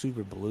movie? It's like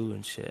super blue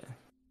and shit.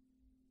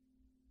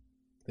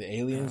 The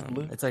aliens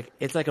blue?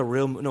 It's like a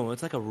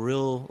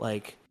real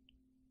like.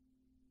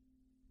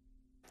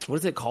 What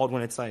is it called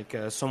when it's like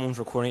someone's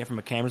recording it from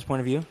a camera's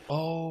point of view?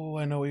 Oh,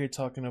 I know what you're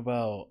talking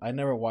about. I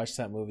never watched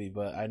that movie,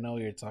 but I know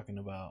what you're talking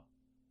about.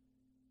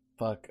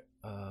 Fuck.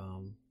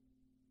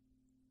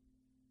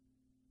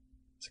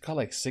 Is it called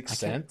like Sixth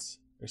Sense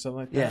or something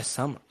like that? Yeah,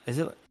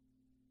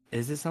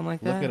 is it something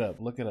like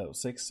that? Look it up.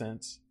 Sixth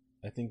Sense.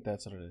 I think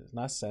that's what it is.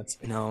 Not Sense.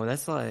 No,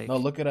 that's like. No,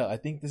 look it up. I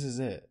think this is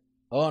it.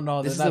 Oh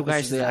no, this is the guy.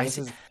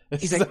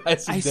 He's like, I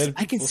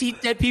can see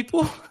dead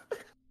people.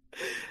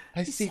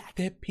 I see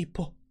dead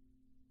people.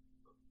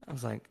 I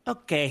was like,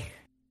 okay,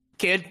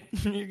 kid,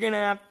 you're gonna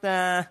have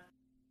to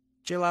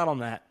chill out on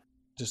that.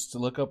 Just to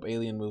look up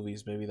alien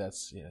movies. Maybe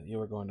that's you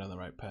were going down the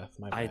right path.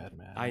 My bad,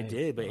 man. I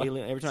did, but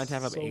every time I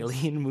tap up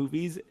alien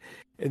movies,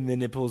 and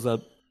then it pulls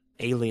up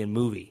alien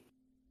movie.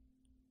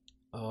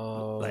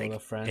 Oh, like the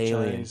franchise.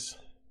 Aliens.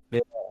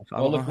 Yeah.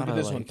 Oh, look at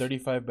this one.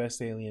 35 best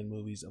alien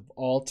movies of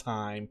all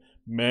time.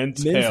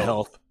 Men's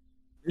Health.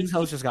 Men's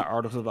Health just got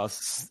articles about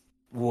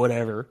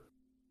whatever.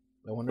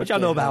 What y'all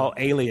know about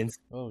aliens?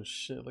 Oh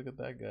shit! Look at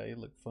that guy. He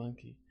looked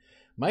funky.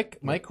 My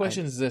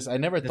question is this: I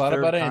never thought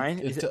about it.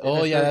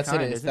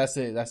 That's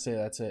it.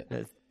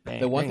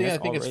 The one thing I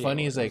think is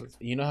funny is like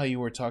how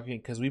you were talking,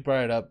 because we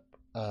brought it up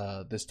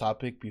this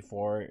topic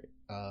before,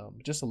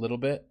 just a little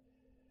bit,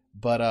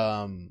 but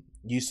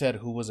you said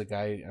who was a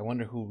guy. I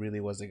wonder who really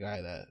was the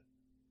guy that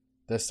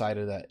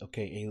decided that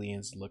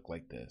aliens look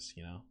like this.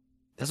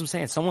 That's what I'm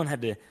saying. Someone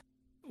had to.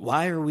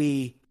 Why are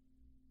we?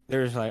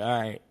 They're just like,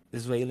 all right.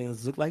 This is what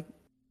aliens look like.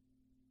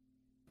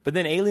 But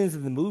then aliens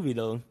in the movie,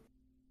 though,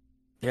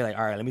 they're like,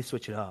 all right, let me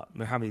switch it up.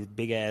 They're having these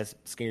big-ass,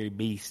 scary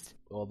beasts.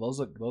 Well, those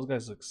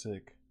guys look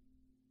sick.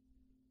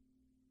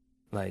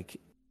 Like,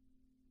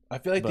 I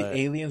feel like the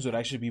aliens would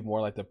actually be more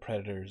like the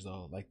Predators,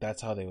 though. Like,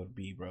 that's how they would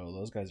be, bro.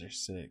 Those guys are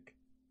sick.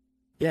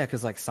 Yeah,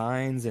 because, like,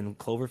 Signs and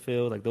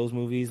Cloverfield, like, those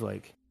movies,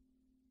 like,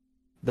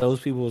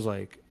 those people's,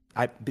 like...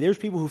 there's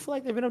people who feel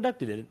like they've been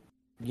abducted,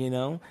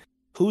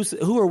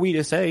 Who are we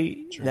to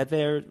say that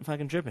they're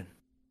fucking tripping?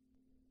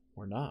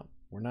 We're not.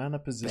 We're not in a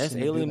position. Best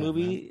to alien do that,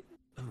 movie,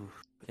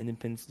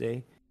 Independence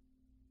Day,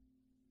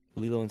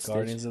 Lilo and Stitch.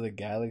 Guardians of the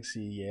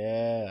Galaxy,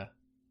 yeah.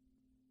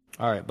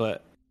 All right,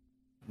 but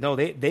no,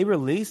 they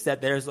released that.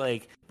 There's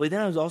like, but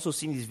then I was also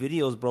seeing these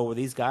videos, bro, where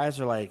these guys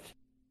are like,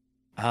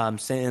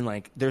 saying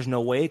like, there's no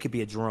way it could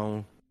be a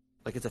drone.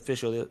 Like it's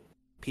official.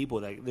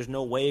 People like, there's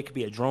no way it could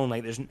be a drone.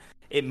 Like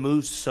it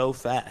moves so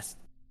fast.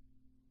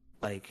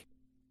 Like.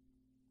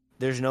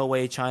 There's no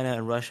way China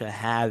and Russia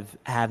have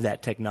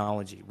that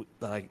technology.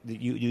 Like the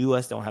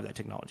U.S. don't have that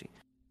technology.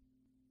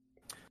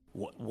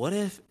 What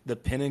if the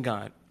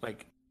Pentagon,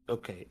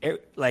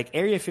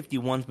 Area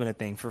 51's been a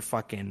thing for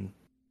fucking.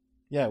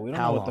 Yeah, we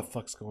don't know what the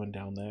fuck's going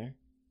down there.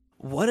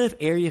 What if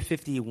Area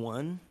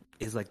 51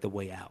 is like the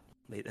way out?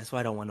 That's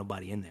why I don't want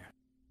nobody in there.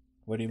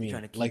 What do you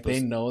mean? Like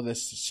they know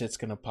this shit's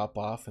gonna pop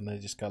off, and they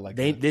just got like.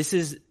 This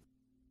is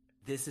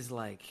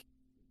like,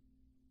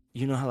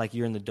 how like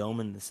you're in the dome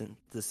in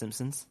the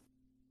Simpsons.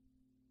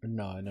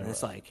 No, I never. And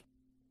it's like,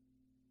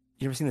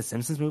 You ever seen the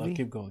Simpsons No, movie?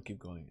 keep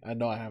going. I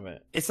know I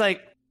haven't. It's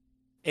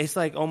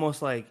like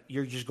almost like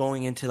you're just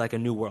going into like a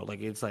new world. Like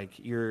it's like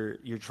you're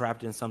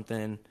trapped in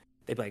something.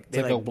 They It's like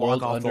a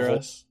block world off under the whole.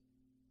 us.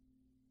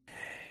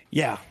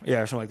 Yeah,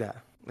 or something like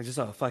that. Like just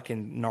a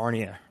fucking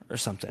Narnia or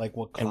something. Like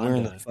And we're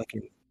in the Wakanda.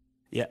 fucking.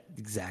 Yeah,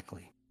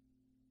 exactly.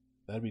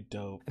 That'd be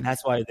dope. And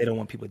that's why they don't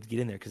want people to get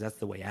in there because that's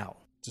the way out.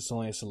 Just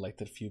only a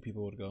selected few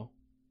people would go.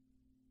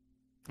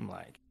 I'm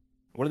like,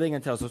 what are they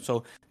going to tell us?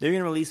 So they're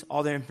going to release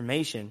all their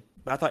information,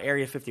 but I thought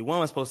Area 51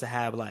 was supposed to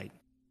have like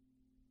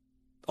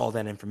all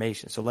that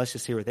information. So let's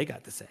just hear what they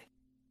got to say.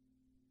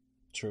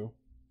 True.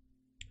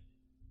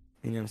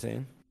 You know what I'm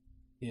saying?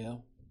 Yeah.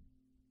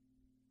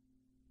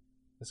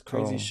 It's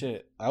crazy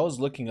shit. I was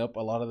looking up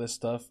a lot of this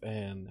stuff,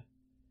 and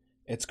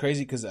it's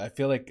crazy because I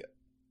feel like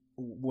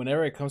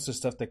whenever it comes to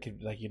stuff that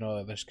could, like, you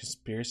know, there's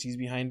conspiracies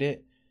behind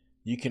it,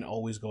 you can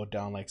always go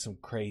down like some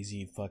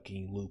crazy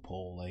fucking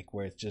loophole, like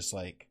where it's just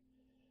like,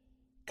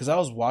 because I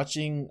was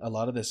watching a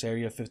lot of this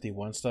Area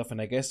 51 stuff,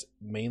 and I guess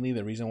mainly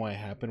the reason why it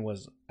happened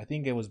was I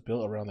think it was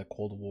built around the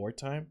Cold War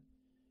time.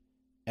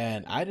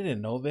 And I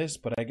didn't know this,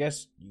 but I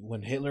guess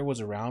when Hitler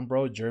was around,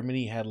 bro,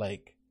 Germany had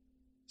like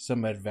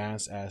some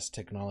advanced ass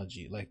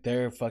technology. Like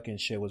their fucking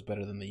shit was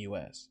better than the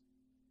US.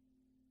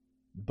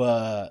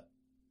 But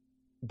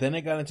then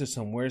it got into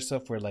some weird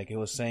stuff where like it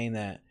was saying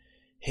that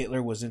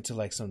Hitler was into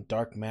like some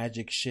dark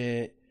magic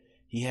shit.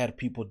 He had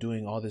people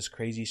doing all this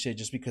crazy shit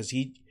just because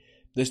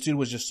this dude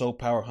was just so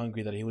power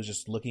hungry that he was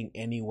just looking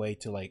any way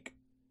to like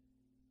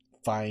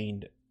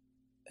find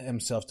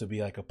himself to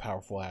be like a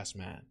powerful ass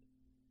man.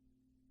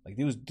 Like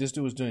this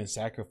dude was doing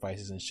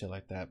sacrifices and shit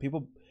like that.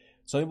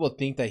 Some people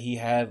think that he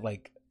had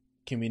like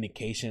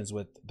communications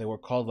with, they were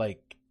called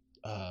like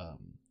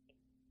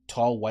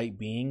tall white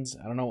beings.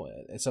 I don't know,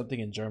 it's something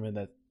in German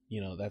that, you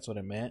know, that's what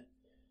it meant.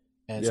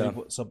 And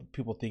some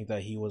people think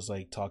that he was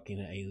like talking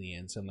to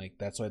aliens, and like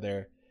that's why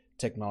their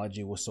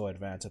technology was so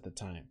advanced at the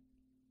time.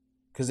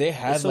 Because they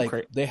had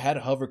they had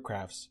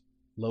hovercrafts,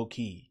 low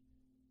key.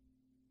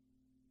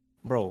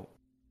 Bro,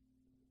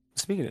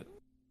 speaking of,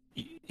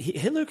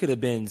 Hitler could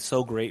have been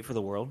so great for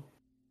the world,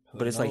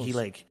 but it's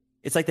like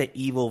it's like that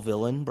evil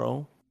villain,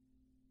 bro.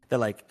 That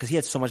like, because he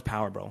had so much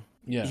power, bro.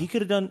 Yeah, he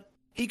could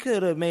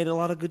have made a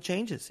lot of good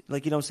changes.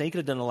 Like, you know what I'm saying? He could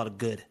have done a lot of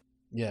good.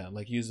 Yeah,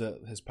 like use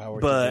his power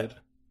but, to good.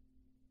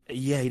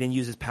 Yeah, he didn't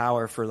use his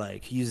power for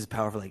like, he used his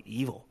power for like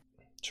evil.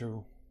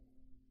 True.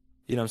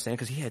 You know what I'm saying?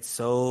 Because he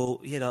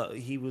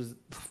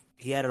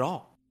had it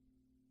all.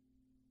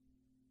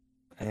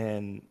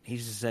 And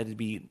he's just said to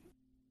be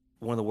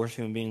one of the worst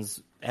human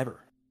beings ever.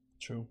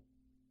 True.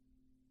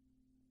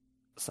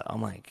 So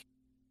I'm like,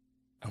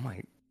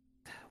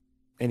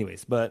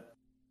 anyways, but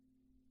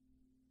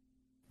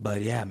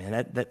yeah,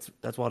 man, that's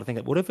wild to think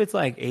of. What if it's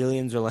like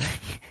aliens, or like,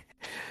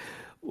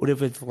 what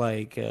if it's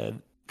like,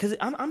 because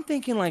I'm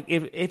thinking like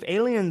if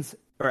aliens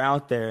are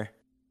out there,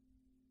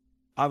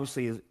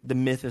 obviously the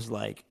myth is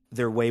like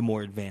they're way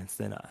more advanced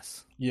than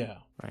us. Yeah.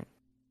 Right.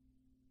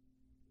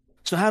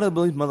 So how do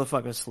these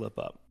motherfuckers slip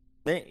up?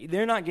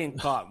 They're not getting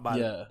caught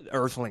by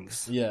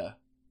Earthlings. Yeah.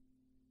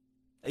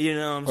 You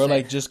know what I'm or saying?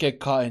 Like just get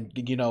caught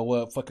and, you know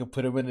what, fucking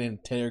put him in an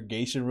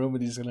interrogation room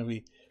and he's gonna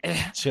be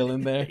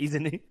chilling there.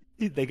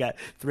 They got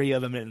 3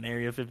 of them in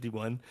Area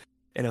 51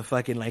 in a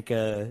fucking like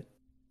a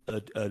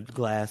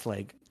glass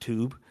like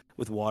tube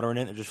with water in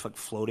it. They're just fucking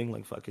floating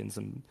like fucking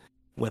some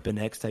Weapon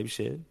X type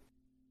shit.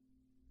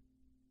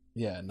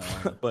 Yeah, no.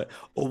 But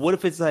what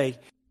if it's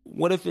like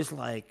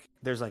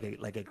there's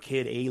like a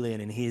kid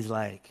alien, and he's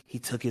like, he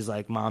took his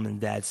like mom and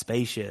dad's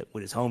spaceship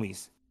with his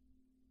homies,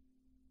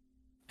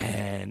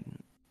 and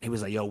he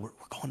was like, yo, we're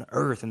going to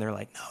Earth, and they're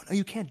like, no,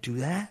 you can't do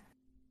that.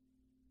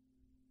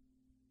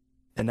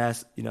 And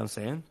that's, you know what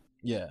I'm saying?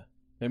 Yeah.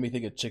 Made me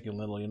think of Chicken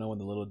Little, you know, when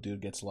the little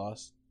dude gets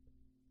lost.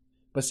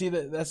 But see,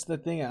 that's the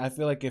thing. I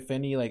feel like if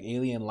any like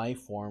alien life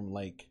form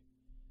like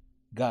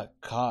got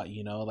caught,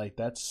 you know, like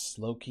that's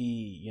low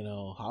key, you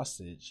know,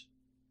 hostage.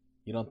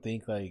 You don't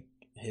think like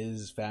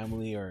his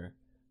family, or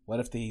what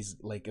if he's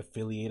like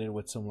affiliated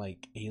with some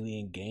like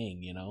alien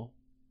gang, you know?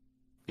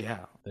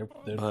 Yeah. They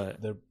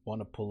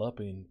want to pull up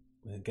and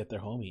get their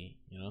homie,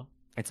 you know?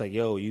 It's like,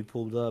 yo, you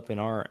pulled up in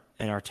our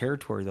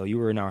territory though. You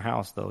were in our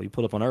house though. You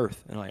pulled up on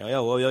Earth, and like,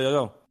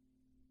 yo.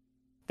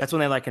 That's when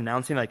they like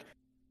announcing like,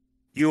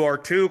 you are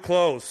too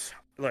close.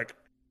 Like,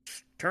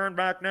 turn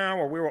back now,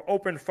 or we will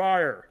open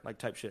fire. Like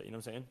type shit. You know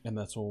what I'm saying? And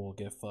that's when we'll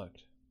get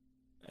fucked.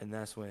 And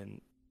that's when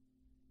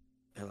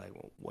they're like,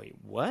 well, wait,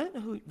 what?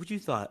 What you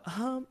thought?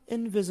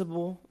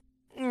 Invisible.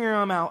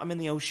 I'm out. I'm in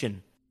the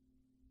ocean,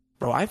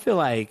 bro. I feel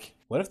like,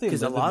 what if they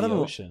live in the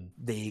ocean?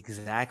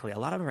 A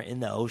lot of them are in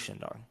the ocean,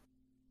 dog.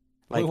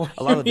 Like Wait,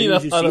 a lot of the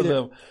videos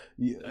you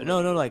see,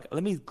 no, like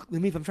let me.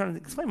 I'm trying to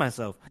explain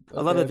myself.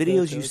 A lot of the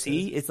videos you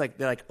see, it's like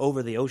they're like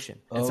over the ocean,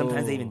 and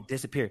sometimes they even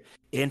disappear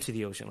into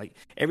the ocean. Like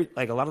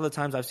a lot of the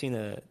times I've seen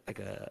a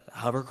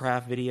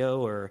hovercraft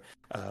video or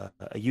a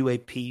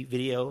UAP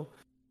video.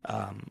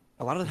 A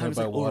lot of the times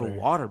it's like over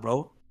water,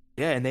 bro.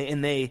 Yeah, and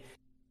they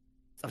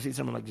I've seen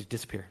someone like just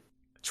disappear.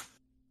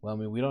 Well, I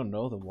mean, we don't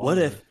know the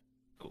water.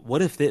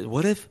 What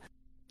if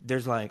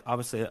there's like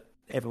obviously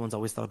everyone's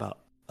always thought about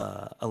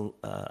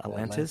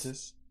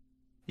Atlantis.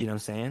 You know what I'm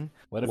saying?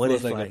 What if it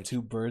was like a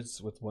two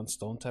birds with one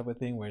stone type of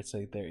thing, where it's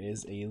like there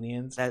is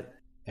aliens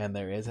and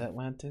there is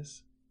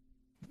Atlantis?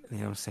 You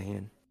know what I'm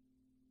saying?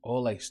 Oh,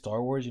 like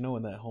Star Wars, you know,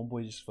 when that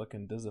homeboy just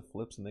fucking does the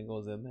flips and then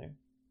goes in there?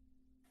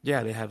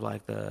 Yeah, they have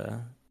like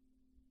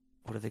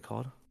what are they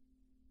called?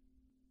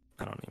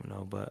 I don't even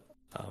know, but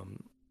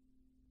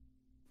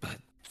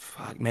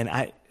fuck, man,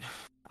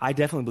 I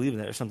definitely believe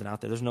that there's something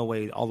out there. There's no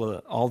way all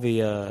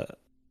the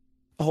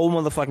whole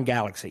motherfucking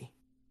galaxy.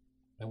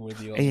 And we're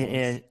the only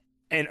ones.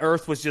 And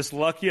Earth was just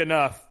lucky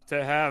enough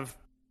to have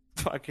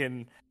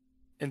fucking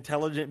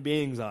intelligent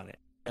beings on it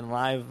and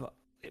live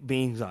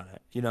beings on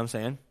it. You know what I'm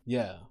saying?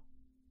 Yeah.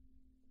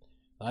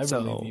 I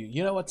believe you.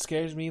 You know what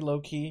scares me,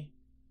 low key?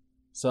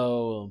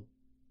 So,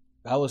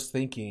 I was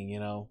thinking, you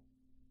know,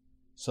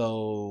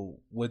 so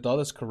with all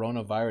this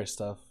coronavirus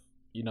stuff,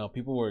 you know,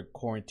 people were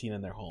quarantined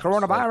in their homes.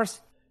 Coronavirus?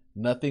 Like,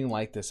 nothing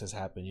like this has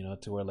happened, you know,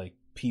 to where like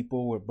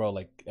people were, bro,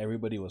 like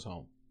everybody was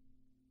home.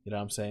 You know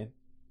what I'm saying?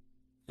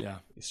 Yeah.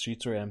 The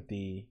streets were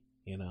empty,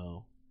 you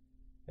know,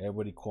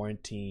 everybody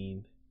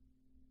quarantined.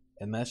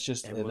 And that's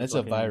just, that's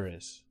a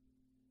virus.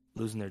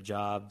 Losing their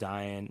job,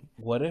 dying.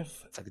 What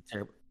if it's like a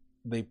terrible...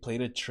 they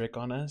played a trick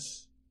on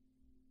us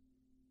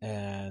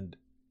and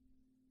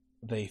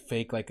they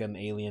fake like an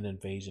alien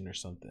invasion or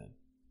something?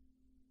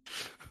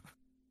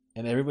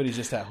 And everybody's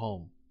just at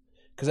home.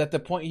 Because at the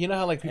point, you know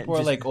how like people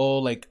are like, oh,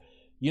 like,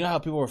 you know how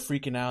people were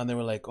freaking out and they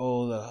were like,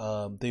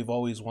 oh, they've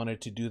always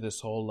wanted to do this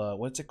whole,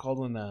 what's it called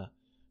when the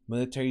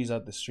military's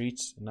out the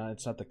streets? No,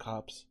 it's not the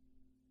cops.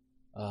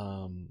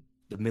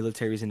 The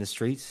military's in the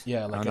streets?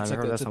 Yeah, like it's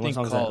like that's a thing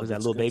called. Was that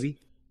Little Baby?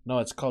 No,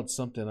 it's called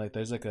something like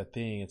there's like a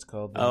thing. It's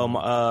called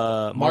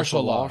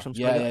martial law. Or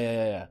something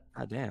yeah.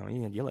 God damn,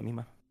 you yell at me,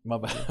 man. My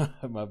bad.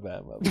 My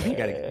bad.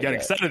 You got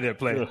excited there,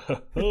 player.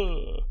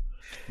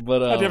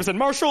 But I never said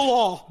martial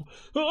law.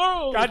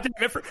 God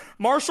damn it,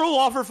 martial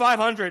law for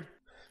 500.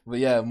 But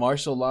yeah,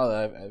 martial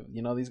law.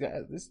 You know, these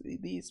guys,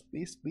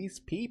 these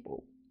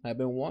people have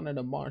been wanting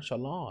a martial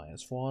law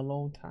for a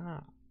long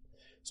time.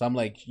 So I'm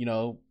like, you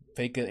know,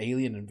 fake an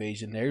alien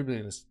invasion.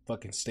 Everybody's gonna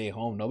fucking stay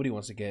home. Nobody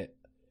wants to get,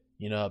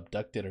 you know,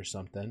 abducted or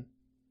something.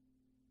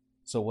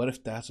 So what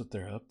if that's what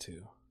they're up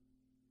to?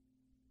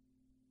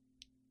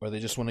 Or they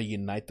just want to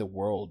unite the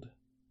world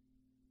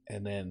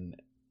and then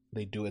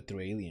they do it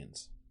through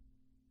aliens.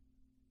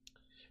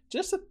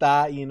 Just a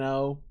thought, you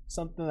know,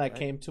 something that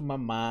came to my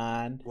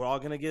mind. We're all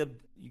going to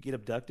get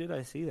abducted?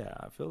 I see that.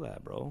 I feel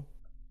that, bro.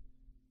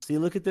 See,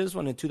 look at this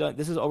one.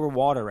 This is over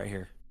water right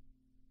here.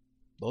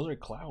 Those are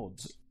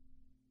clouds.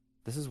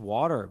 This is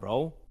water,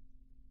 bro.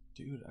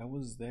 Dude, I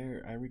was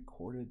there. I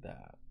recorded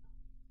that.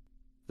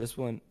 This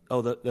one,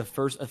 the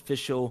first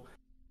official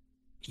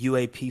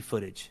UAP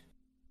footage.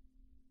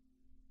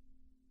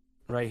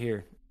 Right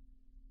here.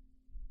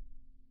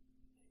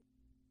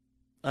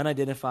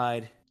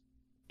 Unidentified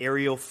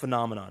aerial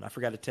phenomenon. I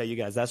forgot to tell you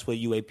guys, that's what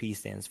UAP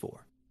stands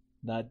for.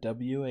 Not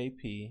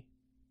WAP.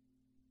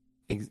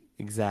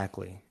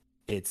 Exactly.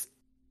 It's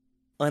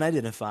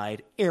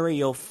unidentified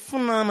aerial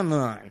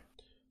phenomenon.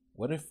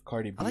 What if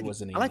Cardi B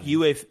was an alien? I like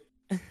UAP.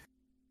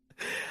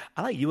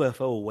 I like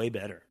UFO way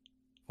better.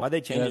 Why'd they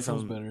change it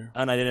from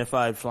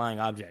unidentified flying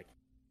object?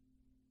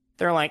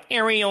 They're like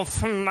aerial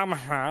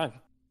phenomenon.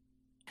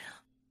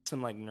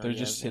 Some like they're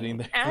just sitting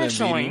there.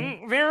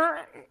 Actually,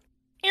 they're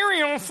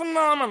aerial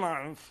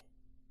phenomenon.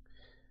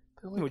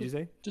 Like, what'd you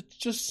say? It's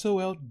just so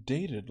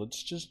outdated.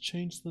 Let's just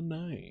change the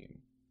name.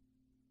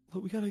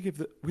 Look,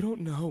 we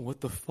don't know what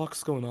the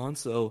fuck's going on,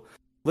 so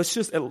let's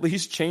just at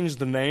least change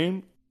the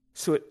name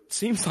so it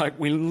seems like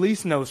we at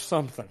least know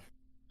something.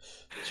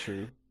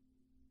 True.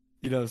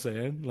 You know what I'm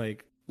saying?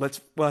 Like,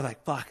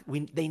 fuck,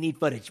 they need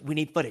footage. We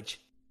need footage.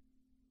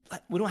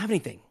 We don't have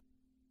anything.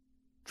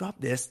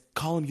 Drop this.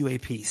 Call them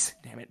UAPs.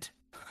 Damn it.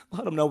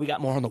 Let them know we got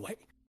more on the way.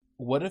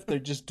 What if they're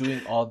just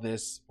doing all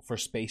this for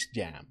Space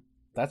Jam?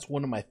 That's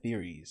one of my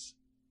theories.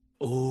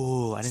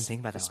 Oh, I didn't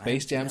think about that.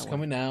 Space Jam's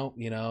coming out.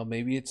 You know,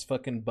 maybe it's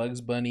fucking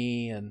Bugs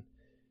Bunny and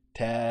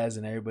Taz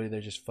and everybody.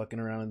 They're just fucking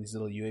around in these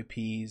little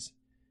UAPs.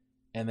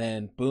 And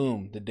then,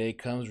 boom, the day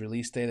comes,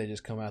 release day, they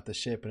just come out the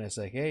ship. And it's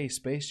like, hey,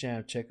 Space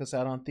Jam, check us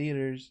out on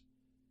theaters.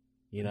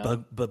 You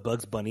know? But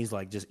Bugs Bunny's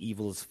like just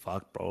evil as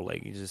fuck, bro.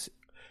 Like, he's just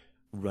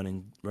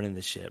running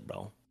the shit,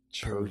 bro.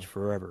 True. Purge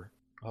forever.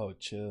 Oh,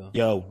 chill.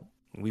 Yo,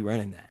 we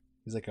running that.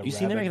 He's like a you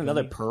seen them making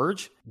another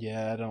Purge?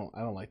 Yeah, I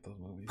don't like those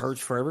movies.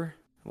 Purge forever?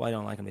 Why you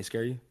don't like them? They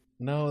scare you?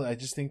 No, I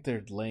just think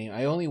they're lame.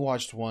 I only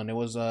watched one. It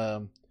was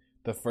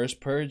the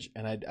first Purge,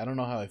 and I don't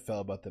know how I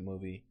felt about the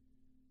movie.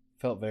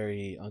 Felt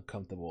very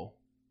uncomfortable.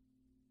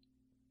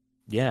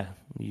 Yeah,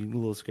 you a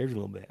little scared a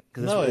little bit.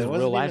 No, it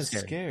wasn't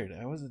even scared.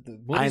 I wasn't.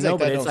 Movies like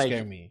that don't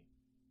scare me.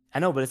 I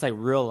know, but it's like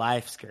real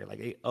life scare. Like,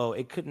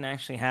 it couldn't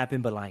actually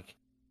happen, but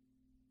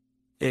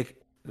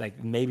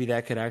maybe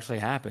that could actually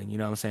happen. You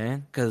know what I'm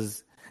saying?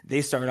 Because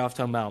they started off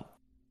talking about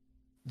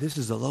this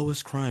is the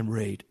lowest crime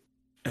rate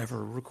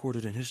ever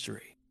recorded in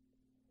history.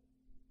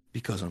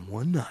 Because on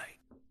one night,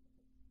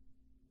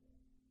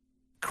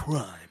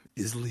 crime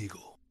is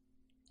legal.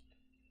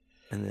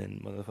 And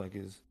then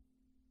motherfuckers,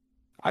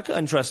 I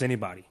couldn't trust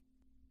anybody.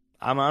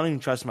 I don't even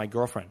trust my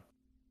girlfriend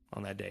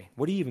on that day.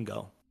 Where do you even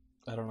go?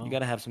 I don't know. You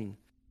gotta have some.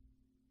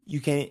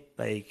 You can't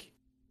like.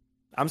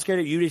 I'm scared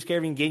of you. You're scared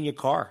of even getting your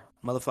car.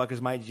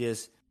 Motherfuckers might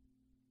just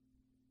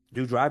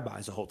do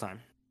drive-bys the whole time.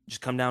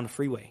 Just come down the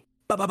freeway,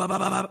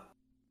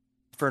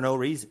 for no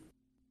reason.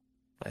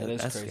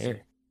 That's crazy.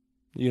 scary.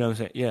 You know what I'm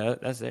saying? Yeah,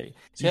 that's it.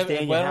 See, I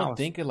don't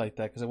think it like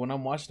that because when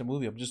I'm watching a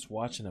movie, I'm just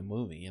watching a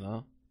movie, you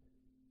know.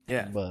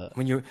 Yeah, but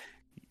when you're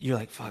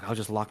like, fuck, I'll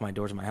just lock my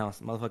doors in my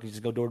house. Motherfuckers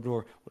just go door to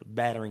door with a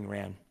battering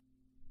ram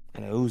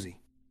and a Uzi.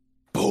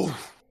 Boom!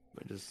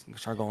 But just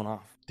start going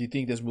off. Do you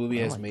think this movie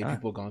has made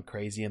people gone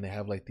crazy and they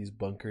have like these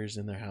bunkers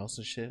in their house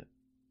and shit?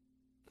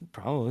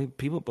 Probably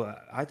people,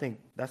 but I think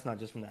that's not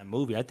just from that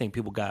movie. I think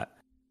people got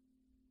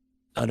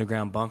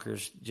underground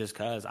bunkers just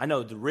cause. I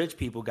know the rich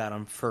people got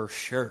them for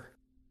sure.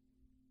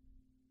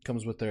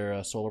 Comes with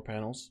their solar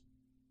panels.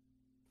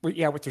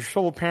 Yeah, with their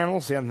solar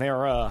panels and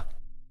their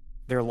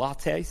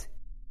lattes.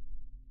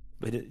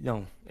 But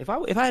if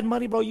I had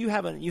money, bro, you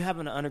have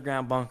an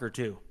underground bunker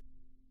too.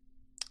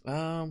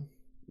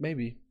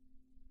 Maybe.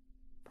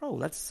 Bro,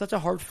 that's such a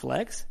hard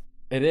flex.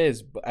 It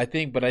is, but I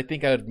think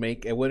I would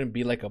make it wouldn't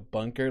be like a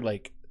bunker.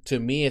 Like to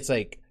me, it's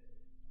like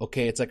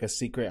okay, it's like a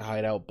secret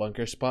hideout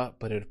bunker spot,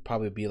 but it'd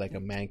probably be like a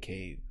man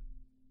cave,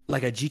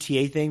 like a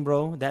GTA thing,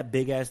 bro. That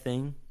big ass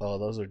thing. Oh,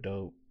 those are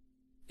dope.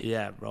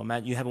 Yeah, bro,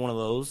 Matt, you have one of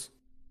those.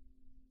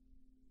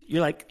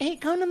 You're like, hey,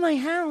 come to my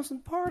house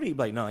and party.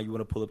 Like, no, you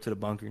want to pull up to the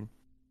bunker.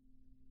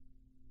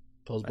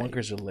 Those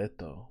bunkers are lit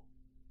though.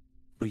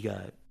 We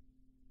got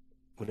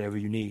whatever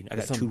you need. I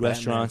got Some 2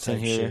 restaurants in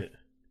here. Shit.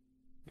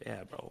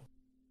 Yeah, bro.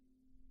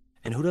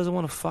 And who doesn't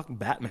want to fuck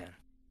Batman?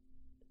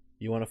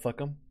 You want to fuck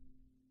him?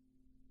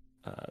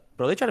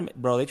 Bro, they try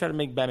to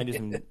make Batman do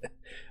some.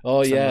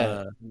 Oh some,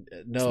 yeah,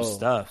 no some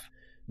stuff.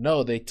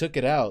 No, they took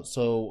it out.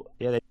 So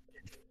yeah,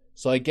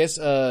 so I guess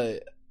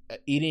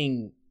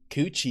eating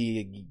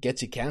coochie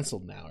gets you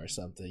canceled now or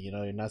something. You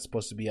know, you're not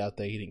supposed to be out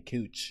there eating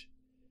cooch.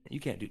 You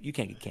can't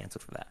get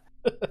canceled for that.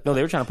 No,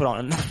 they were trying to put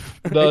on.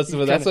 No,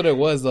 so that's what it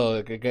was though.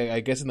 I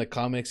guess in the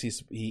comics he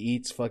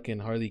eats fucking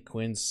Harley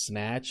Quinn's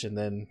snatch, and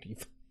then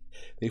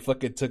they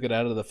fucking took it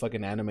out of the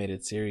fucking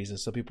animated series, and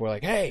some people were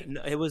like, "Hey,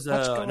 no, it was it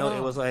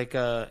was like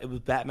it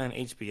was Batman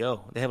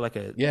HBO. They have like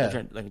a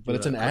but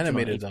it's an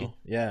animated though.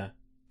 Yeah,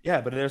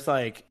 but there's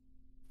like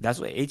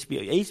that's what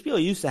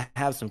HBO used to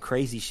have some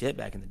crazy shit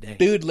back in the day.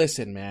 Dude,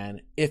 listen,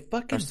 man, if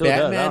fucking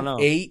Batman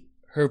ate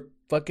her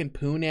fucking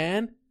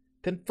Poonan,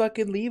 then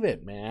fucking leave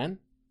it, man.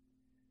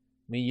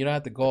 I mean, you don't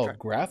have to go all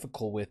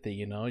graphical with it,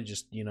 you know.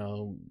 Just he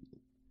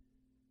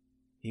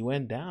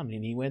went down,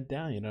 and he went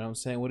down. You know what I'm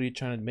saying? What are you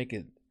trying to make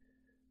it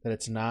that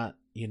it's not,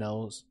 you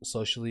know,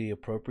 socially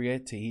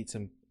appropriate to eat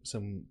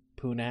some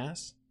poon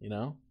ass? You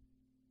know?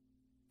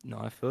 No,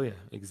 I feel you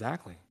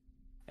exactly.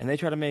 And they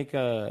try to make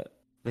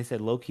they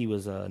said Loki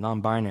was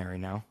non-binary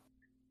now.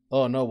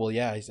 Oh no! Well,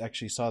 yeah, I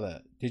actually saw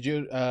that. Did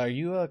you? Are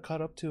you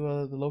caught up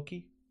to the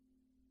Loki?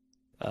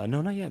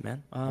 No, not yet,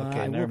 man.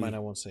 Okay, never mind. I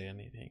won't say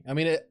anything. I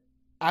mean,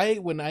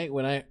 I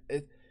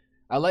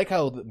like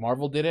how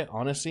Marvel did it.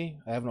 Honestly,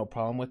 I have no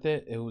problem with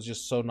it. It was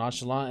just so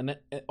nonchalant,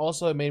 and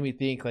it made me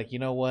think, like, you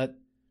know what?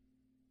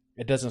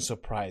 It doesn't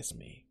surprise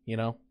me. You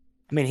know.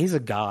 I mean, he's a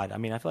god. I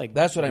mean, I feel like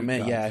that's what I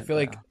meant. Yeah, I feel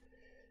like,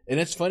 and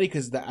it's funny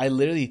because I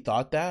literally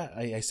thought that.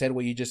 I said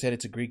what you just said.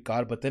 It's a Greek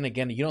god, but then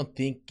again, you don't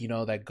think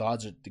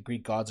that the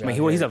Greek gods are. I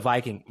mean, he's a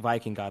Viking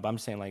god, but I'm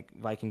saying like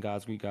Viking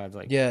gods, Greek gods,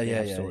 like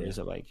yeah. Stories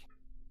of like.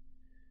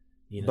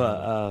 You know.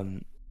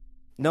 But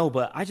no,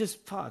 but I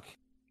just fuck.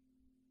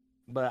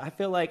 But I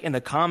feel like in the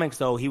comics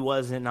though he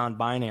wasn't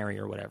non-binary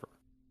or whatever.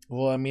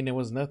 Well, I mean, it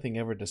was nothing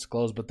ever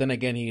disclosed. But then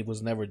again, he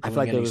was never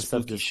doing any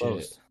spooky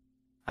shit.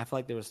 I feel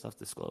like there was stuff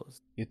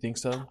disclosed. You think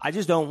so? I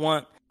just don't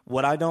want.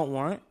 What I don't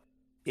want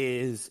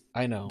is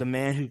the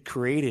man who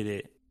created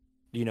it.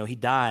 You know, he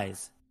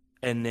dies,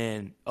 and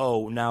then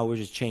now we're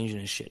just changing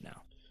his shit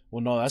now.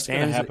 Well, no, that's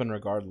gonna happen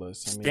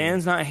regardless. I mean,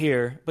 Stan's not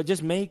here, but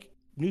just make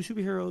new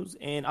superheroes,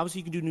 and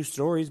obviously you can do new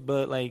stories,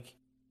 but like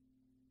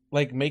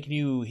make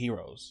new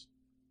heroes.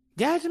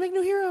 Yeah, just make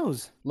new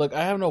heroes. Look,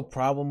 I have no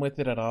problem with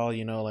it at all.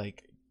 You know,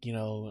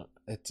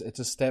 it's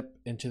a step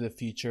into the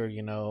future.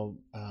 You know,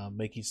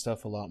 making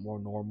stuff a lot more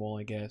normal.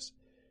 I guess,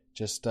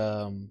 just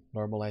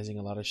normalizing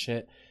a lot of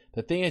shit.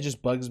 The thing that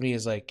just bugs me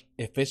is like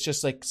if it's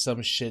just like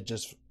some shit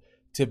just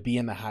to be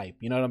in the hype.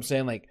 You know what I'm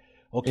saying? Like,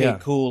 okay,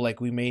 cool. Like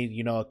we made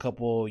a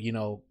couple.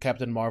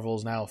 Captain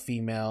Marvel's now a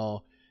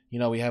female.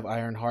 We have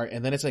Ironheart,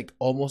 and then it's like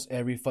almost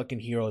every fucking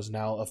hero is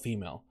now a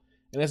female.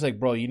 And it's like,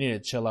 bro, you need to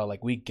chill out.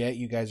 Like, we get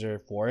you guys are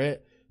for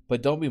it,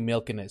 but don't be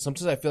milking it.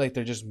 Sometimes I feel like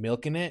they're just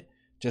milking it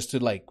just to,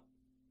 like,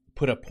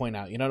 put a point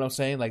out. You know what I'm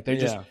saying? Like,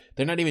 they're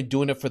not even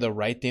doing it for the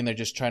right thing. They're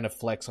just trying to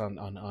flex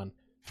on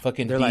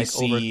fucking they're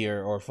DC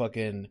like or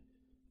fucking,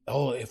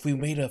 if we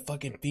made a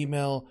fucking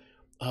female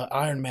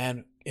Iron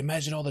Man,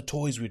 imagine all the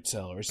toys we'd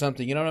sell or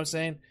something. You know what I'm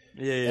saying?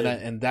 Yeah.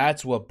 And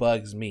that's what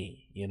bugs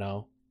me,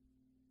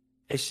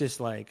 It's just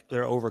like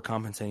they're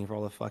overcompensating for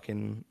all the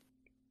fucking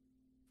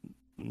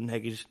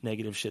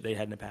negative shit they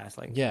had in the past.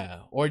 Like, yeah,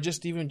 or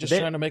just they,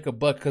 trying to make a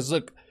buck. Because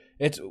look,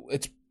 it's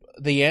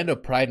the end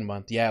of Pride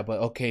Month, yeah, but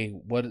okay,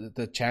 what are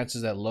the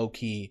chances that low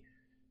key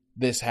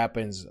this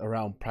happens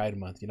around Pride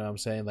Month? You know what I'm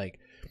saying? Like,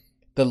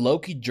 the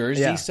Loki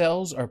jersey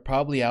sales are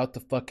probably out the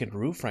fucking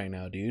roof right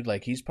now, dude.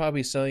 Like, he's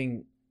probably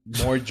selling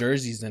more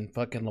jerseys than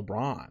fucking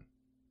LeBron.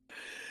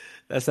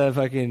 That's that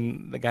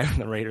fucking the guy from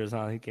the Raiders,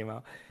 huh? He came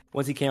out.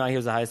 Once he came out, he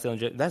was the highest selling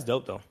jersey. That's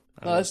dope, though.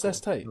 No,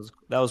 that's tight.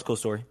 That was a cool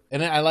story.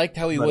 And I liked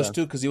how he was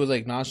too, because he was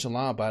like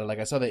nonchalant about it. Like,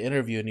 I saw the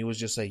interview, and he was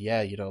just like,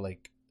 yeah, you know,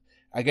 like,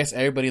 I guess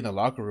everybody in the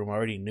locker room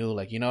already knew,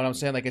 like, you know what I'm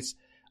saying? Like,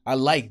 I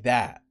like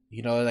that,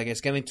 you know, like,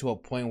 it's getting to a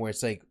point where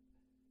it's like,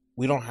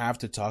 we don't have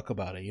to talk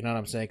about it. You know what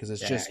I'm saying? Because it's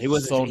just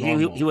so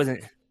normal.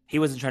 He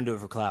wasn't trying to do it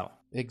for clout.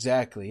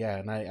 Exactly. Yeah,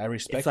 and I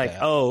respect. It's like,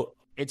 that. oh,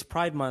 it's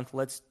Pride Month.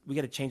 We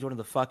got to change one of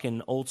the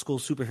fucking old school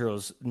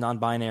superheroes,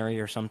 non-binary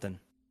or something.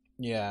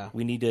 Yeah,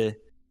 we need to,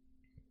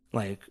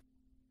 like.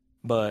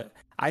 But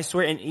I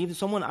swear, and even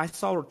someone I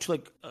saw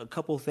like a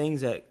couple of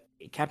things that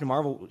Captain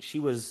Marvel, she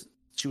was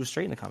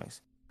straight in the comics.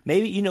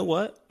 Maybe, you know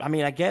what? I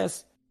mean, I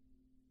guess.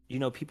 You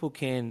know, people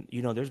can,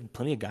 you know, there's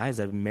plenty of guys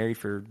that have been married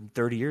for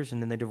 30 years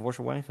and then they divorce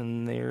their wife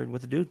and they're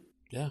with a dude.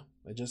 Yeah,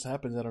 it just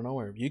happens out of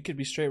nowhere. You could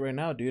be straight right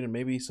now, dude, and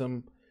maybe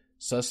some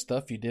sus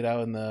stuff you did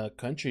out in the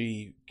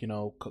country, you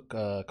know,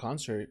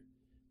 concert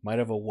might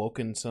have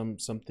awoken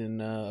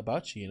something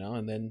about you, you know,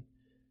 and then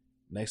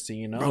next thing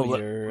you know, Bro,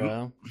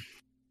 you're,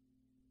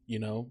 you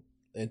know,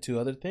 into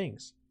other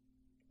things.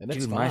 And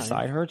dude, my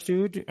side hurts,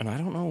 dude, and I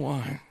don't know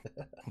why.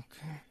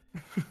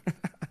 Okay.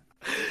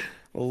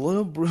 A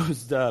little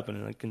bruised up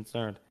and I'm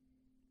concerned.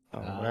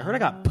 I heard I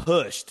got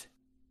pushed.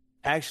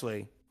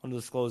 Actually, I want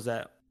to disclose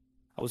that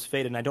I was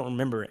faded and I don't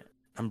remember it.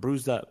 I'm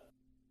bruised up.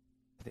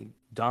 I think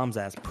Dom's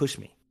ass pushed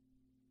me.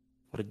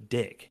 What a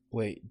dick.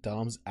 Wait,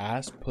 Dom's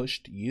ass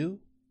pushed you?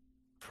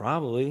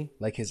 Probably.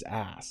 Like his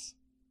ass?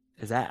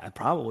 Is that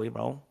probably,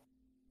 bro?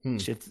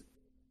 Shit's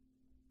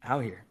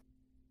out here.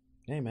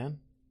 Hey, man.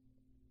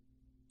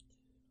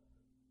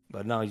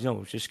 But no, you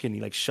know, just kidding.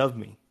 He like shoved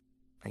me.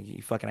 Like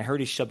he fucking. I heard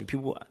he shoved me.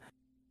 People.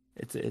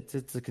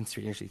 It's a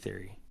conspiracy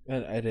theory.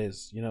 It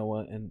is. You know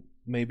what? And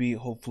maybe,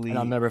 hopefully, and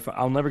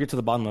I'll never get to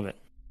the bottom of it.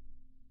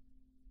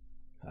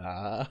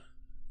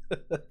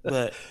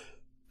 But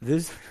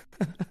this.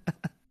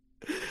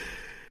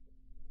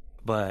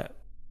 But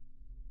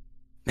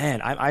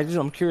man,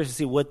 I'm curious to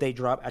see what they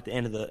drop at the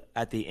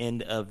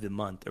end of the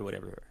month or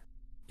whatever.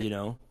 You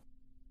know,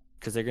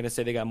 because they're gonna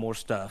say they got more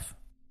stuff.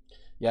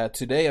 Yeah,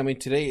 today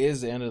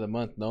is the end of the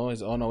month. No,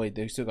 wait,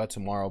 they still got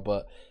tomorrow,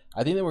 but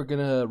I think they were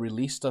gonna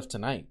release stuff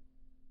tonight.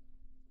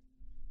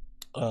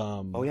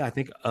 Oh yeah, I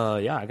think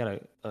I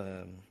gotta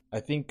I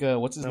think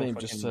what's his name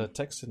just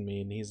texted me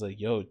and he's like,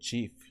 "Yo,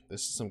 Chief,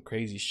 this is some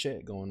crazy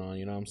shit going on."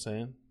 You know what I'm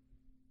saying?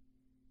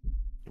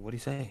 What'd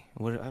he say?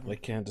 I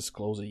can't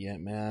disclose it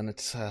yet, man.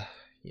 It's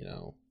you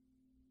know,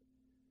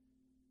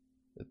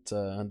 it's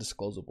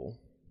undisclosable.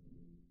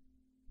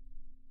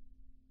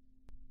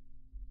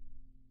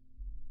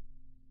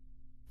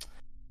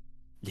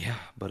 Yeah,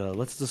 but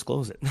let's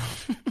disclose it.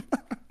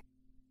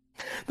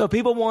 The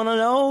people want to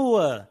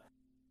know.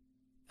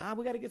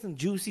 We got to get some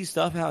juicy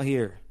stuff out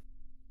here.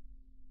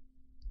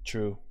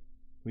 True,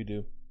 we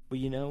do. But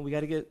you know, we got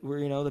to get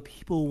where the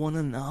people want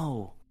to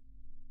know.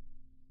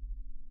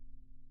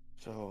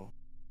 So,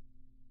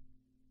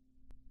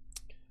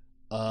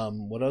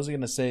 what I was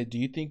gonna say? Do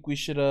you think we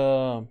should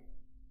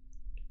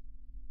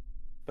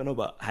But no,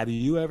 but have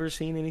you ever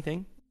seen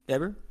anything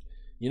ever?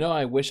 You know,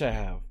 I wish I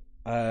have.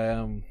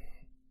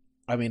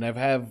 I mean, I've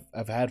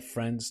had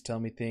friends tell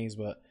me things,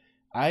 but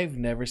I've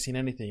never seen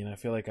anything, and I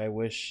feel like I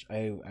wish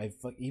I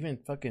even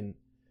fucking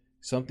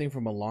something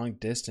from a long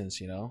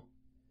distance, you know.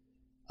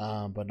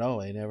 But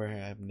no,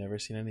 I've never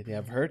seen anything.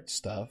 I've heard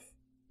stuff,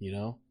 you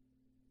know.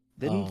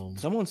 Didn't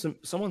someone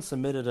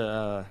submitted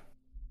our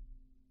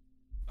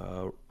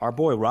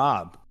boy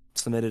Rob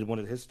submitted one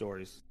of his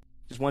stories.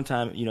 Just one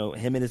time, you know,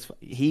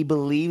 he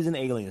believes in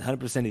aliens,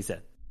 100%. He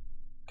said.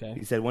 Okay.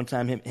 He said one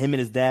time him and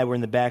his dad were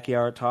in the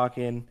backyard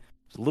talking. It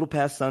was a little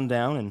past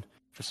sundown, and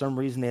for some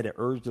reason they had an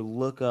urge to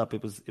look up.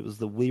 It was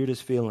the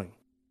weirdest feeling,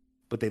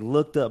 but they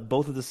looked up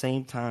both at the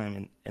same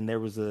time, and there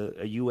was a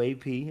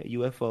UAP, a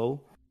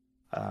UFO,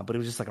 but it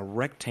was just like a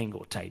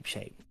rectangle type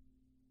shape.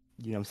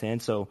 You know what I'm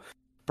saying? So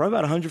probably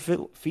about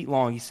 100 feet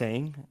long. He's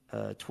saying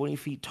 20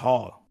 feet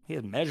tall. He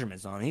had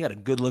measurements on it. He got a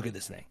good look at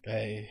this thing.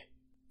 Hey.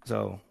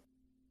 So,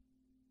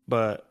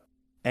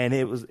 and he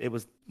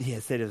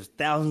had said there was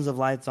thousands of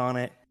lights on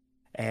it,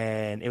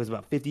 and it was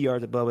about 50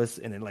 yards above us,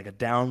 and in like a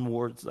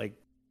downwards like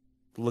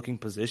looking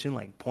position,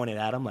 like pointed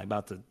at him, like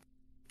about to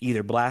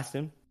either blast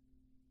him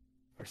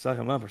or suck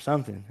him up or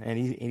something. And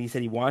he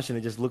said he watched it, and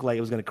it just looked like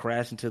it was going to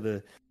crash into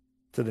the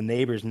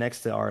neighbors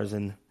next to ours,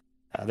 and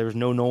there was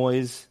no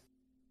noise,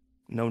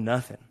 no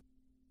nothing,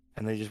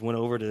 and they just went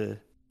over to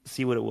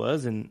see what it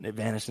was, and it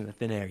vanished in the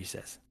thin air. He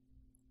says,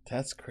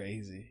 "That's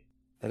crazy.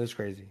 That is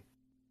crazy."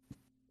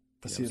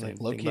 But see, like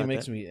low-key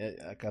makes me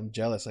like I'm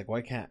jealous. Like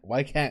why can't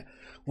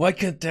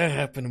that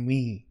happen to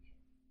me?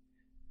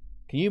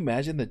 Can you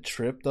imagine the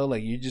trip though?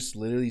 Like you just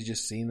literally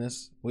just seen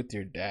this with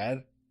your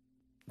dad.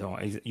 No,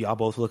 y'all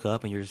both look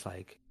up and you're just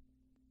like,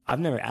 I've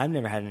never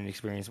had an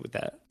experience with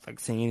that, like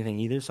seeing anything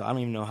either. So I don't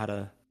even know how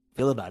to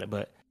feel about it.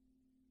 But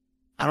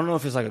I don't know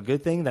if it's like a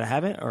good thing that I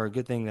haven't or a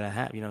good thing that I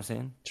have. You know what I'm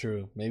saying?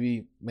 True.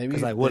 Maybe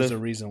like, there's a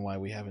reason why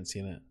we haven't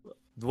seen it.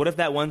 What if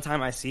that one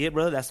time I see it,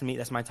 bro? That's me.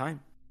 That's my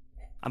time.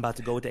 I'm about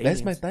to go with the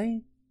aliens. That's my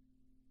thing.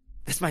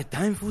 That's my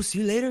time. Fool. See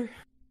you later.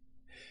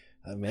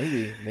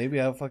 Maybe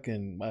I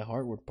fucking my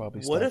heart would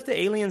probably. What if the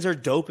aliens are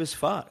dope as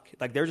fuck?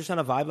 Like they're just on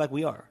a vibe like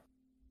we are.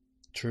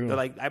 True. They're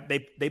like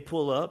they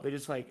pull up. They're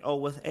just like, oh,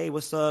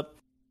 what's up?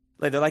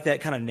 Like they're like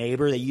that kind of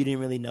neighbor that you didn't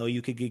really know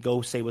you could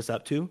go say what's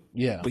up to.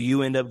 Yeah. But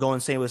you end up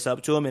going say what's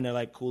up to them, and they're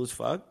like cool as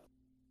fuck.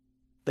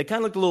 They kind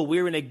of looked a little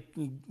weird when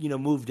they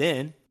moved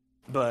in,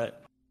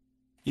 but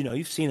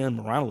you've seen them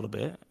around a little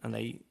bit, and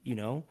they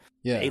the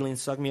aliens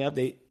suck me up.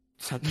 They.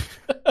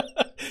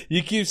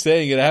 You keep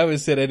saying it. I haven't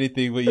said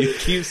anything, but you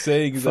keep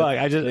saying Fuck,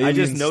 I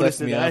just noticed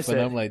me it. up, and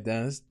I'm like,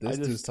 damn, this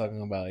dude's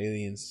talking about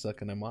aliens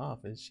sucking him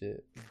off and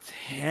shit.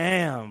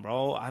 Damn,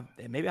 bro.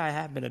 Maybe I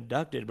have been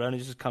abducted, bro. And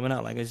it's just coming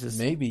out like it's just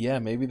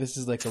maybe this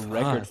is like a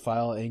record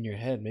file in your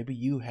head. Maybe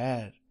you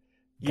had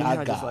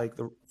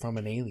from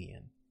an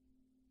alien.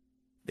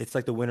 It's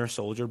like the Winter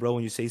Soldier, bro.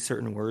 When you say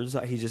certain words,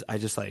 I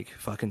just like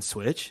fucking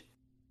switch.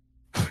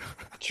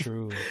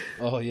 True.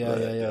 Oh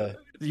yeah.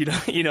 You know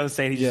what I'm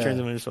saying? He just turns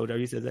him into a soldier.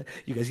 He says that.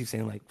 You guys keep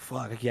saying like,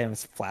 fuck, I keep having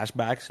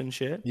flashbacks and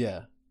shit.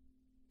 Yeah.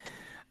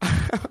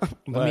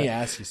 Let me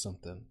ask you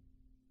something.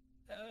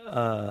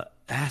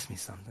 Ask me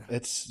something.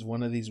 It's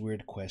one of these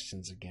weird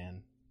questions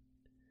again.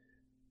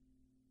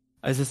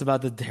 Is this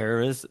about the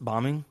terrorist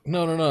bombing?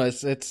 No.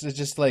 It's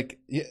just like,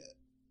 you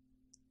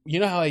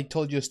know how I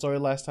told you a story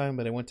last time,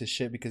 but I went to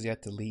shit because you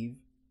had to leave?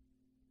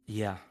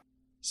 Yeah.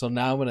 So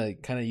now I'm going to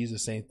kind of use the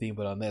same theme,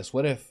 but on this.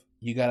 What if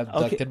you got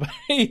abducted by...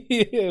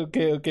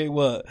 okay,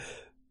 what?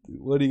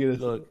 What are you going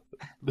to...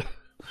 Look.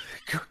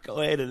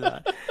 Go ahead and...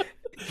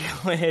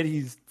 go ahead,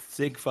 he's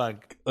sick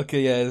fuck.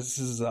 Okay, yeah, this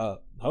is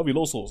Javi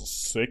Loso's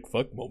sick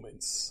fuck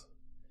moments.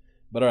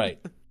 But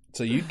alright,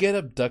 so you get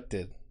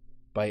abducted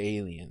by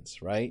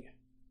aliens, right?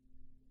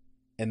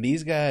 And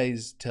these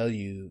guys tell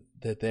you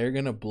that they're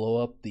going to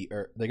blow up the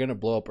Earth. They're going to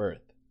blow up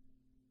Earth.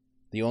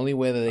 The only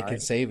way that they can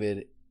save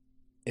it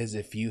is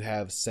if you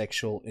have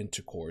sexual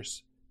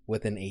intercourse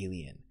with an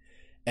alien.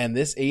 And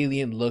this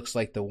alien looks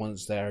like the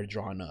ones that are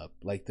drawn up.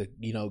 Like the,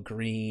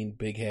 green,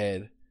 big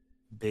head.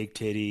 Big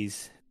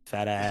titties,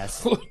 fat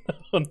ass.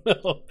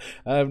 No.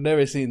 I've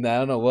never seen that. I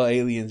don't know what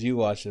aliens you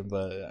watching,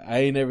 but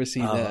I ain't never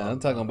seen that. I'm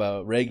talking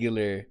about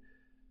regular,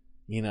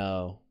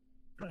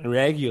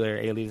 Regular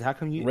aliens. How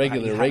come you...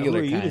 Regular who are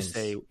kinds. you to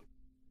say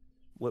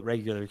what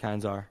regular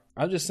kinds are?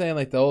 I'm just saying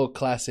like the old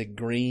classic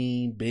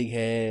green, big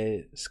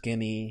head,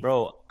 skinny.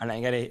 Bro, and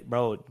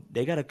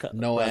they gotta cut...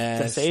 No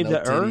ass, to save no the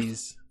titties.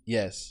 Earth?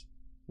 Yes.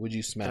 Would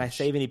you smash? Can I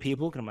save any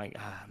people? Because I'm like,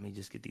 let me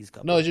just get these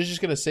couple. No, you're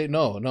just gonna say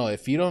no.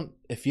 If you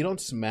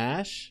don't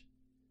smash,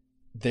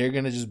 they're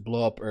gonna just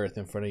blow up Earth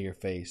in front of your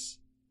face,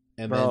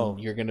 and then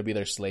you're gonna be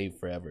their slave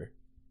forever.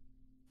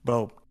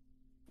 Bro,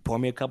 pour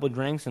me a couple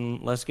drinks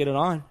and let's get it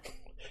on.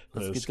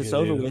 Let's get this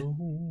over with.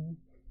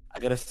 I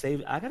gotta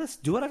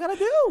do what I gotta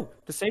do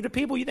to save the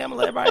people. You think I'm gonna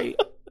let everybody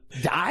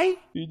die?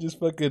 You just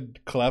fucking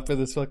clapping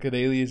this fucking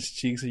alien's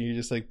cheeks, and you're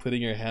just like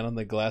putting your hand on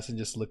the glass and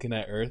just looking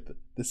at Earth.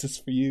 This is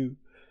for you.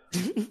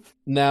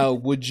 Now,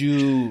 would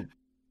you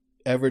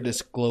ever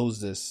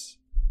disclose this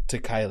to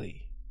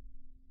Kylie?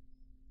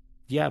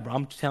 Yeah, bro.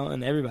 I'm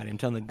telling everybody. I'm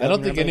telling the governor. I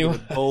don't think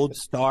anyone. A gold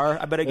star.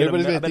 I better get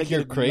Everybody's a gonna think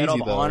you're crazy,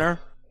 medal of though. honor.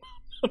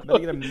 I better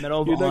get a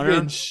medal of You're honor. not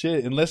getting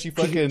shit unless you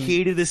fucking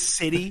key to the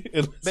city.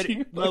 you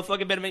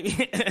Motherfucker better make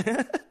me.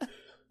 I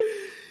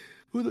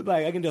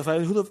can do it.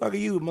 Who the fuck are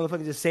you?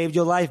 Motherfucker just saved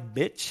your life,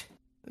 bitch.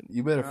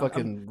 You better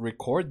fucking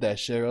record that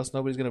shit, or else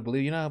nobody's gonna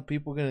believe. You know how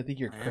people are gonna think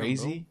you're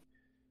crazy?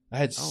 I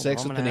had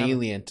sex with an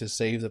alien to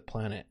save the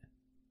planet.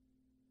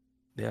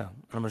 Yeah,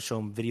 I'm gonna show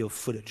them video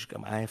footage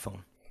on my iPhone.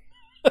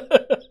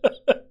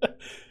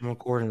 I'm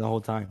recording the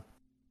whole time.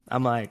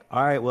 I'm like,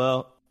 all right,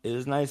 well, it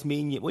was nice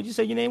meeting you. What'd you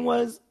say your name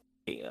was?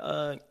 Beep,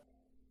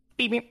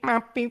 beep,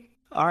 beep.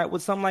 All right,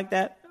 with something like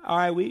that. All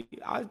right,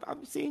 I'll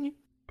be seeing you.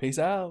 Peace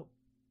out.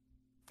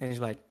 And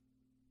he's like,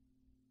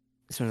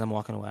 as soon as I'm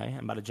walking away,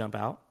 I'm about to jump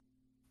out.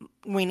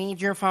 We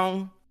need your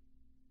phone.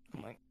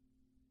 I'm like,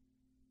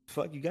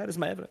 fuck, you got as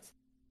my evidence.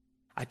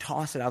 I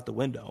toss it out the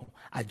window.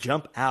 I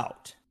jump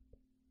out.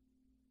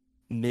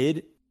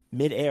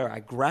 Mid-air, I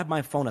grab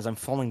my phone as I'm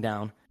falling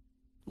down,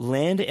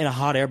 land in a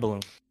hot air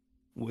balloon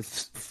with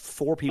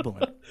 4 people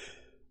in it.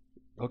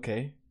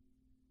 Okay.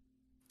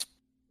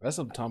 That's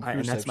some Tom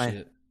Cruise type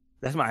shit.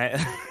 That's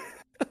my...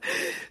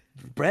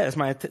 Brett, that's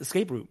my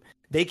escape route.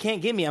 They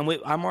can't get me. I'm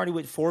already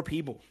with 4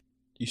 people.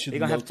 They're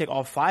going to have to take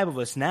all 5 of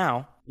us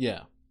now.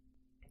 Yeah.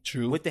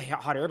 True. With the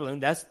hot air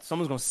balloon.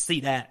 Someone's going to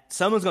see that.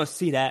 Someone's going to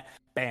see that.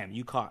 Bam,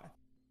 you caught.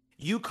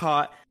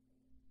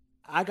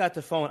 I got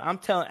the phone. I'm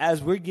telling, as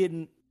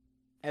soon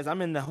as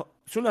I'm in the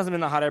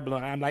hot air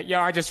balloon, I'm like, yo,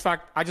 I just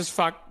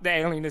fucked the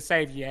alien to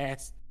save your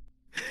ass.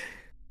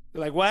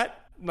 They're like, what?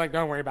 I'm like,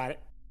 don't worry about it.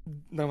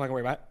 No, I'm not gonna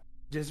worry about it.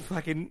 Just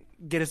fucking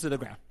get us to the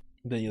ground.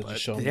 Then you'll But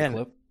just show them the then-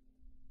 clip.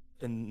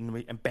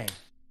 And bang,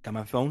 got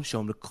my phone, show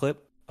them the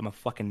clip. I'm a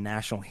fucking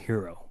national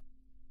hero.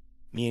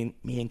 Me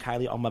and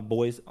Kylie, all my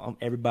boys,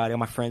 everybody, all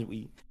my friends,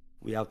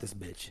 we out this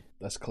bitch.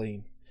 That's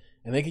clean.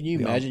 And then can you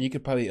imagine? You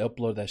could probably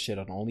upload that shit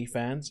on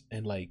OnlyFans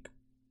and like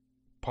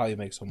probably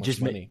make so much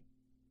Just money.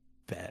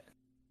 Bet.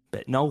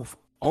 No,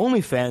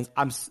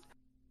 OnlyFans.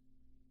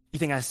 You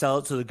think I sell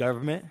it to the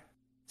government?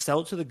 Sell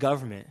it to the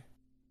government?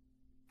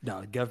 No,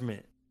 the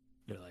government.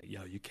 They're like,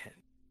 yo, you can't.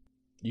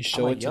 You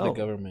show like, it to yo. the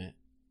government.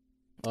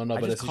 Oh no,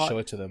 I but just if you show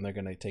it to them, they're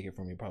gonna take it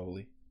from you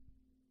probably.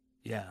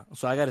 Yeah,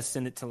 so I got to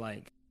send it to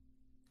like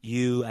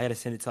you. I got to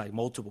send it to like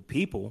multiple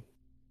people,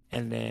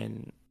 and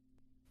then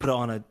put it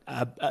on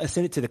I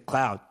send it to the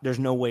cloud. There's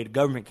no way the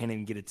government can't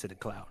even get it to the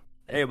cloud.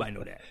 Everybody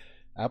know that.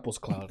 Apple's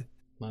cloud,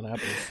 not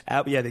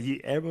Apple's.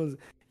 Everyone's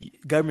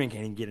government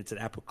can't even get it to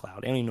the Apple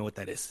cloud. They don't even know what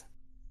that is.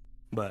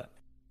 But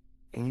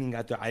ain't even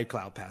got their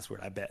iCloud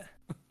password, I bet.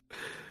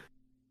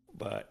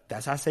 But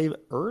that's how I save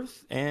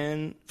Earth,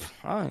 and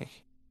I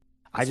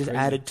just crazy.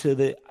 added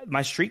to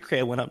my street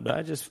cred went up.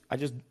 I just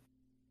That's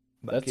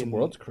fucking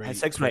world's crazy. had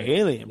sex with an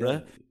alien,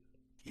 bro.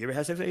 You ever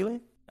had sex with an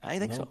alien? I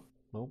think so.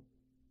 Nope.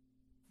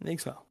 I think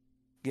so.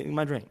 Get me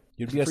my drink.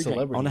 You'd be a Free drink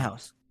celebrity on the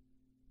house.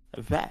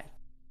 In fact,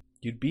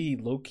 You'd be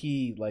low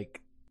key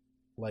like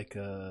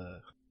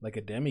a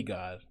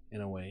demigod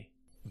in a way.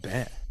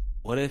 bet.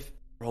 What if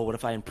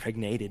I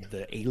impregnated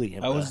the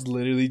alien? I bruh? was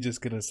literally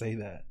just gonna say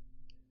that.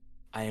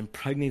 I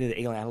impregnated the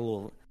alien. I had a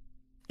little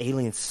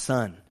alien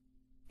son.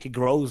 He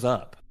grows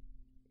up.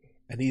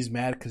 And he's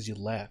mad because you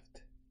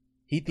left.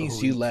 He thinks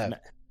Oh, you he's left.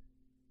 mad.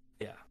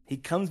 Yeah. He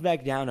comes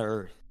back down to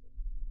Earth.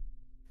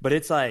 But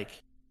it's like,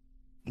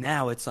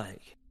 now it's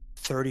like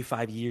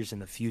 35 years in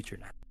the future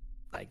now.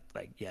 Like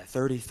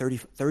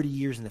 30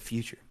 years in the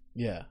future.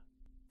 Yeah.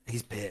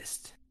 He's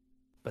pissed.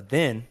 But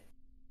then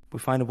we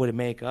find a way to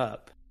make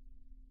up.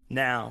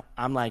 Now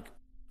I'm like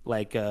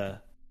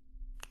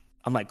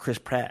Chris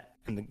Pratt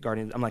in the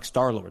Guardians. I'm like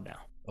Star-Lord now.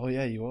 Oh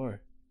yeah, you are.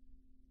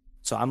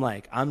 So I'm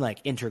like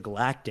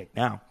intergalactic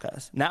now,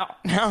 cuz now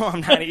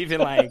I'm not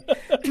even like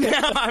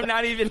now I'm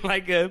not even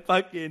like a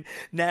fucking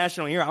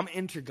national hero. I'm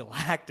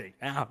intergalactic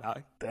now,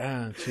 dog.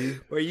 Damn,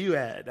 chief. Where you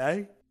at,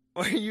 dog?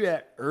 Where you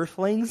at,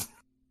 Earthlings?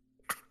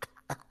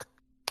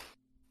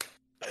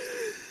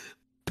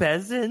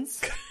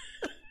 Peasants?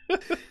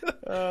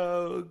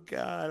 Oh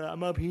god,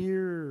 I'm up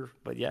here.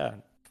 But yeah,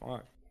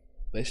 fuck.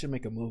 They should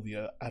make a movie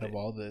out of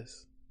all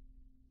this.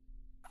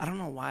 I don't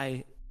know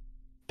why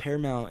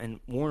Paramount and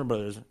Warner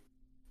Brothers,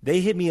 they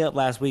hit me up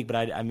last week, but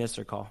I missed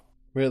their call.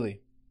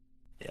 Really?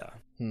 Yeah.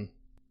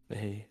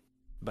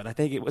 But I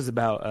think it was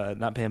about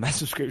not paying my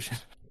subscription.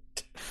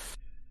 I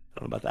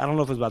don't know about that. I don't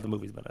know if it was about the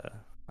movies, but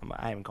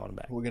I haven't called them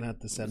back. We're gonna have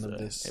to send them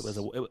this. It was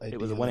a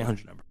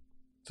 1-800 number.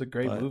 It's a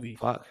great But movie.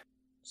 Fuck.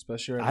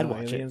 Especially I'd right now,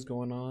 watch it. aliens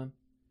going on.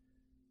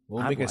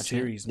 We'll I'd make a watch it.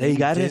 series. They Maybe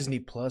got it. Disney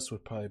Plus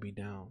would probably be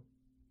down.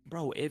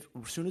 Bro, as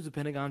soon as the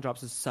Pentagon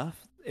drops its stuff,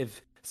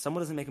 if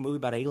someone doesn't make a movie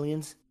about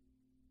aliens,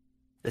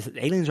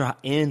 aliens are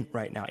in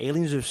right now.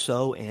 Aliens are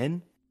so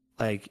in.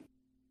 Like,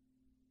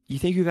 you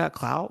think you got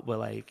clout, but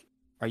like,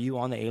 are you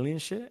on the alien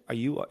shit? Are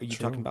you True.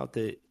 talking about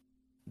the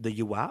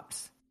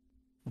UAPs?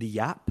 The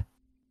YAP?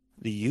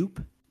 The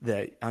YOOP?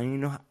 I don't even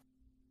know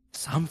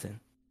something.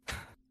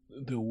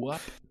 The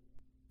WAP.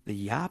 The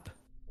YAP?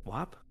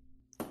 WAP?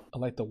 I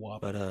like the WAP.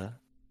 But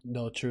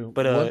no, true.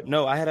 But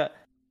no, I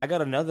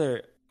got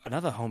another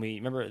homie.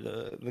 Remember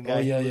the guy? Oh,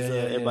 yeah, who was, yeah,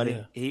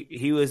 everybody. yeah.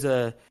 He was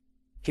on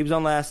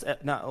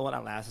not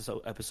last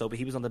episode, but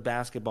he was on the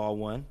basketball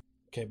one.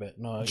 Okay, but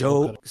no.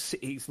 Joe,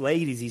 he's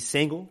ladies. He's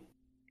single.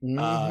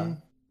 Mm-hmm.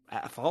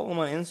 I follow him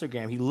on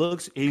Instagram. He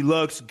looks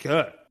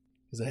good.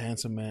 He's a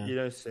handsome man. You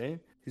know what I'm saying?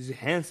 He's a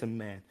handsome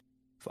man.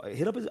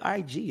 Hit up his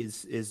IG.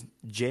 Is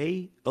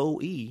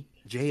JOE.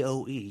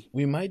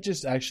 We might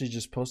just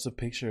post a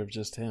picture of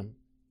just him,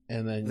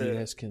 and then you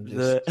guys can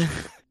just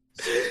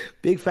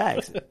big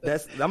facts. I'm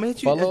gonna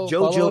hit you. follow us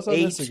on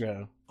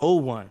Instagram.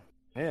 JoJo01.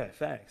 Yeah,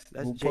 facts.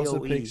 That's We'll post a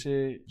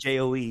picture.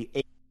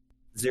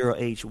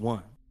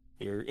 JOE80H1.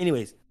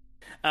 Anyways,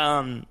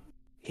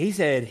 he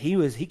said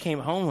he came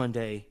home one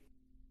day.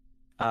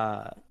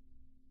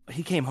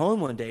 He came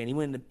home one day and he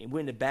went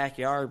in the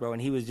backyard, bro,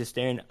 and he was just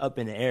staring up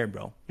in the air,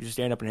 bro. He was just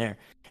staring up in the air,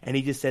 and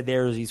he just said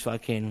there was these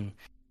fucking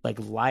like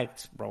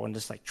lights, bro, and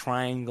just like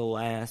triangle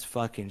ass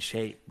fucking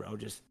shape, bro,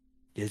 just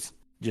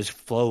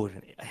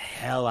floating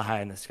hella high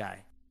in the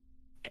sky,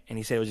 and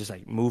he said it was just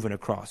like moving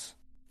across,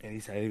 and he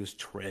said he was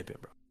tripping,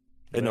 bro.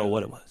 Didn't know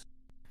what it was,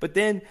 but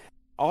then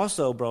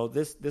also, bro,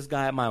 this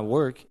guy at my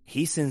work,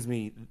 he sends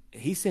me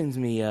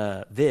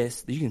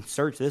this. You can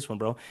search this one,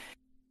 bro.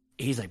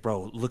 He's like,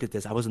 bro, look at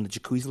this. I was in the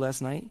jacuzzi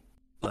last night,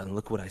 and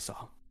look what I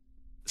saw.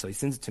 So he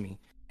sends it to me,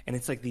 and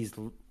it's like these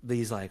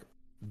like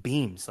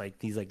beams, like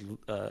these like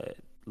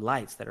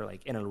lights that are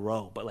like in a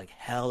row, but like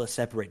hella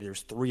separated.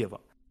 There's 3 of them.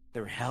 They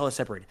were hella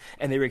separated,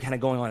 and they were kind of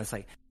going on this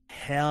like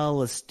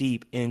hella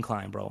steep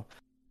incline, bro.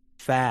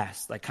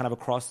 Fast, like kind of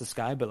across the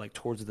sky, but like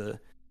towards the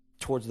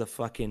towards the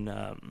fucking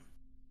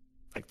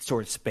like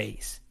towards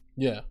space.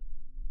 Yeah.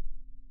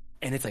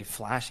 And it's like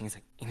flashing.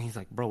 He's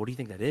like, bro, what do you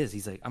think that is?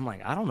 He's like, I'm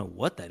like, I don't know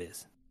what that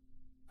is.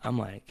 I'm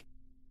like,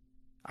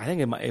 I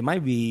think it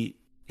might be.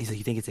 He's like,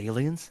 you think it's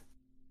aliens?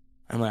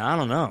 I'm like, I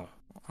don't know.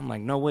 I'm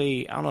like, no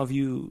way. I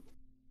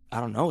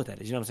don't know what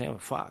that is. You know what I'm saying? I'm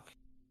like, fuck.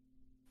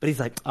 But he's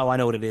like, oh, I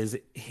know what it is.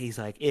 He's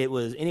like, it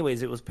was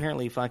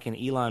apparently fucking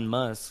Elon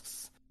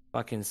Musk's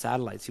fucking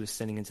satellites he was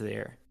sending into the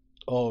air.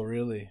 Oh,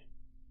 really?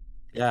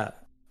 Yeah.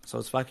 So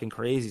it's fucking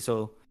crazy.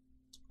 So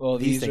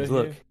these things, right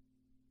look. Here?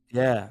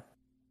 Yeah.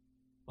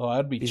 Oh,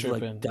 I'd be These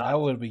tripping. like, I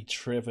would be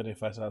tripping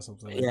if I saw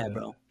something like that. Yeah,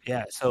 bro.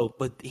 Yeah. So,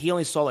 but he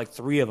only saw like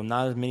 3 of them,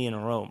 not as many in a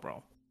row,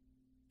 bro.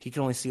 He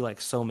could only see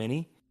like so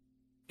many.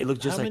 It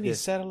looked just like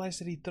this. How many satellites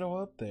did he throw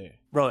up there?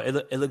 Bro,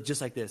 it looked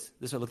just like this.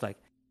 This is what it looked like.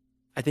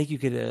 I think you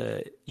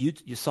could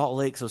you Salt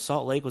Lake. So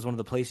Salt Lake was one of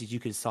the places you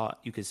could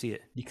see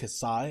it. You could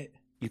saw it.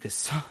 You could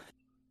saw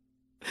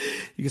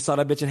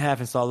that bitch in half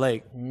in Salt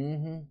Lake.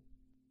 Mm-hmm.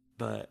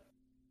 But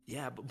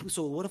yeah,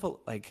 so what if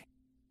like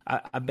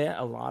I bet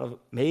a lot of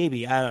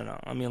maybe I don't know.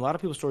 I mean, a lot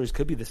of people's stories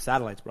could be the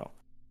satellites, bro.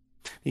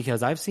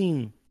 Because I've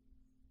seen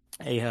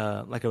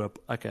a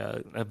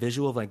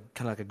visual of like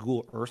kind of like a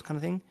Google Earth kind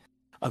of thing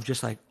of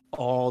just like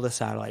all the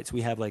satellites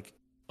we have like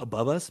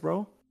above us,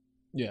 bro.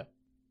 Yeah.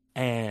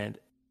 And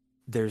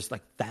there's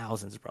like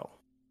thousands, bro.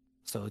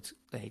 So it's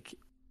like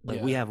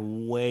yeah. We have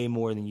way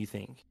more than you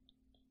think.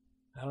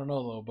 I don't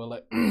know though,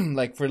 but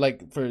like for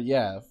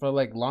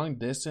long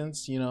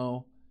distance, you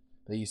know,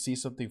 that you see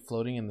something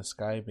floating in the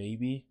sky,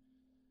 maybe.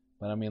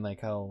 But I mean,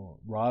 like how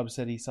Rob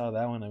said he saw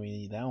that one. I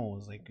mean, that one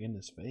was like in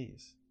his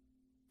face.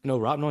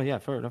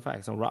 For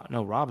fact. So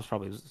Rob's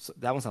probably,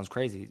 that one sounds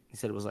crazy. He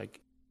said it was like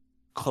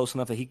close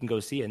enough that he can go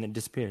see it and then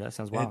disappear. That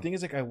sounds wild. And the thing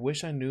is, like, I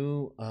wish I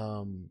knew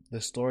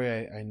the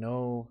story. I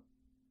know.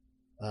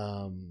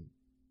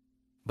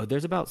 But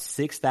there's about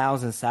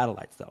 6,000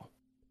 satellites though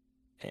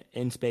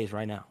in space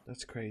right now.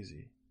 That's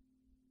crazy.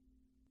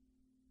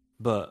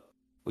 But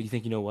what you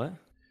think? You know what?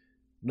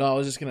 No, I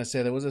was just gonna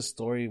say there was a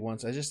story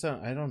once. I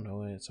don't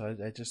know it, so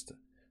I just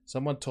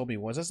someone told me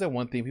once. That's the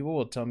one thing, people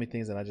will tell me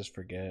things and I just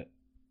forget.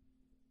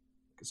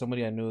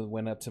 Somebody I knew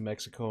went up to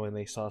Mexico and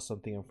they saw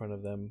something in front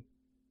of them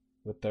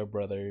with their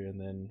brother, and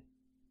then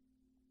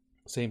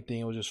same thing.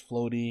 It was just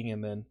floating,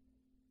 and then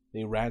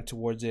they ran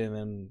towards it, and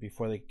then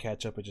before they could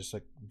catch up, it just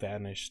like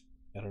vanished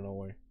out of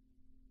nowhere.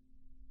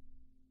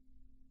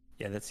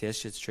 Yeah, that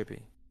shit's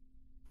trippy.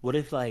 What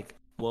if like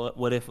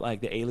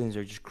the aliens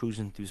are just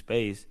cruising through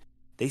space?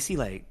 They see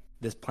like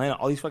this planet,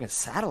 all these fucking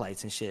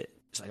satellites and shit.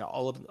 It's like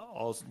all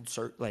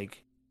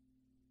like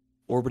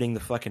orbiting the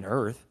fucking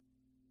Earth.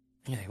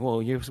 And you're like,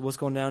 well, what's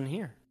going down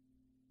here?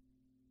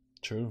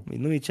 True. I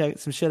mean, let me check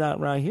some shit out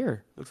right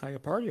here. Looks like a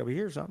party over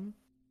here or something.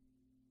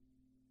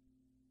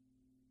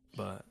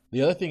 But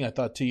the other thing I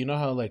thought too, you know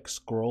how like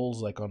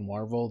scrolls like on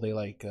Marvel, they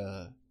like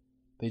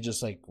they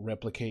just like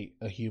replicate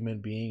a human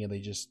being and they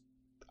just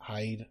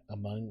hide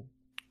among.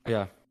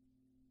 Yeah.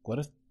 What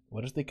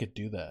if they could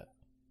do that?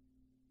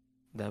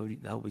 That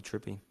would be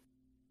trippy.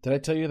 Did I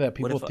tell you that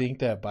people think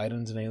that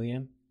Biden's an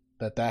alien?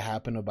 That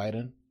happened to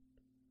Biden?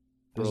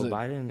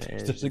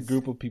 There's a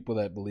group of people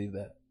that believe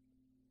that.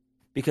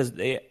 Because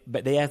they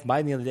asked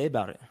Biden the other day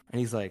about it, and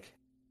he's like,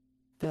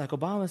 they're like,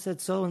 Obama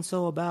said so and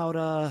so about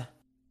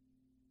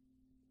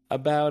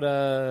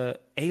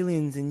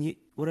aliens and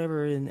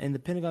whatever, and the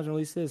Pentagon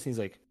released this. And he's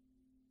like,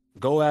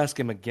 go ask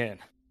him again,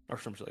 or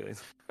some shit like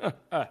this.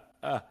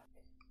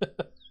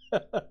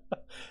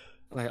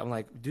 Like, I'm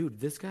like, dude,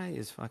 this guy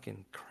is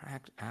fucking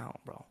cracked out,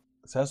 bro.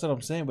 So that's what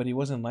I'm saying, but he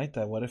wasn't like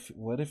that. What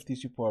if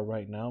these people are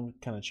right now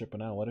kind of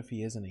tripping out? What if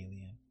he is an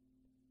alien?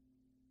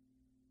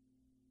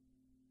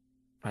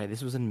 Right,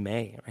 this was in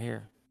May, right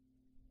here.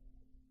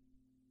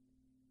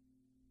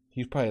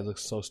 He probably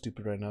looks so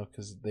stupid right now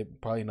because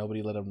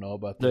nobody let him know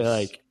about this. They're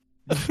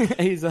like,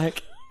 he's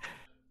like,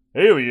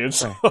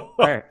 aliens.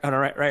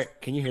 Right.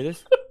 Can you hear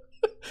this?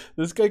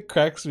 This guy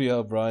cracks me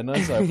up, bro. I know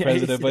he's our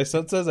president, but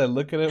sometimes I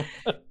look at him.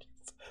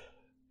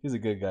 He's a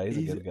good guy.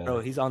 He's a good guy. Bro,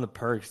 he's on the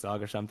perks,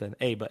 dog, or something.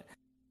 Hey, but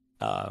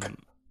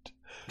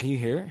can you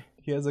hear?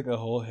 He has like a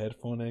whole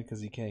headphone in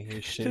because he can't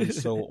hear shit.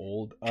 He's so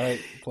old. All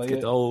right, play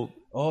it. Old.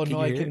 Oh,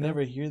 no, I can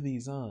never hear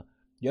these, huh?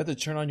 You have to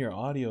turn on your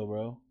audio,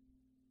 bro.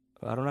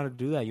 I don't know how to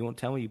do that. You won't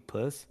tell me, you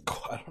puss?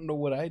 I don't know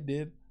what I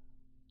did.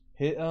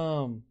 Hit,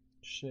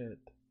 shit.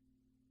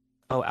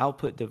 Oh,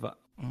 output device.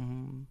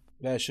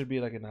 Yeah, it should be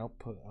like an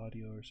output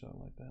audio or something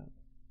like that.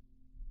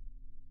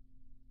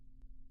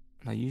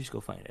 No, you just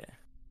go find it.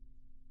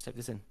 Type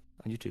this in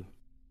on YouTube.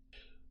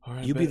 All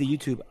right, you be the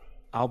YouTube.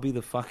 I'll be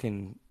the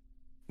fucking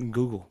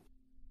Google.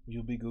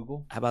 You'll be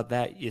Google? How about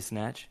that, you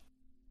snatch?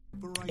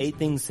 8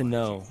 things to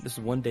know. This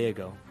was one day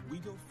ago.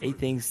 8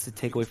 things to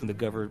take away from the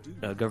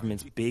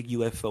government's big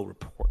UFO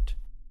report.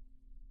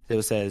 So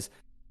it says,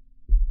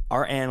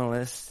 our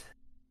analyst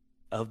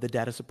of the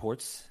data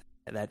supports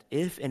that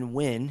if and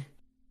when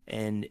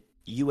and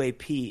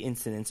UAP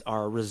incidents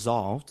are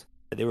resolved,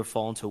 that they will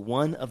fall into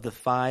one of the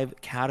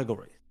 5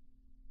 categories: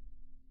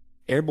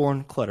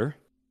 airborne clutter,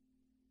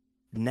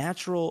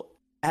 natural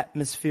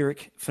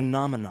atmospheric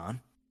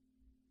phenomenon,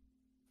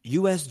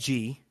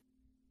 USG,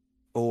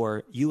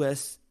 or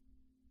U.S.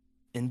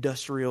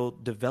 Industrial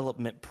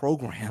Development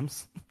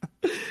Programs,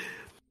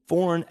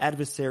 foreign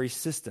adversary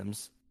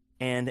systems,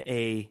 and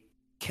a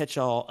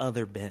catch-all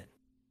other bin.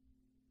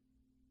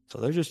 So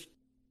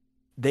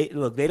they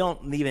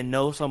don't even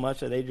know so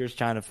much that they're just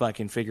trying to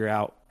fucking figure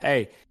out,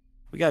 hey,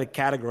 we got to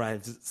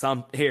categorize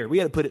some here. We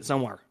got to put it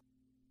somewhere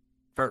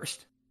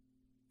first.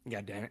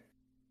 God damn it.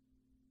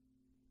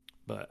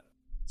 But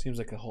seems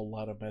like a whole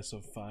lot of mess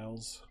of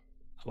files.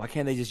 Why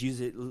can't they just use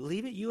it?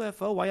 Leave it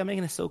UFO. Why are you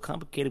making it so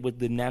complicated with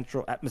the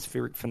natural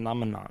atmospheric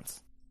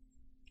phenomenons?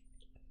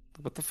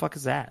 What the fuck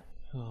is that?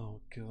 Oh,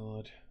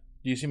 God.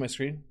 Do you see my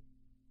screen?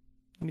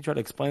 Let me try to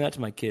explain that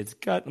to my kids.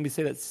 God, let me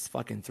say that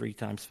fucking 3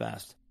 times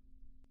fast.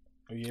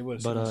 Are you able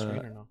to see my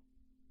screen or no?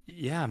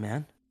 Yeah,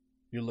 man.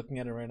 You're looking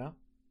at it right now?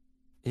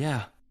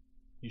 Yeah.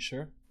 You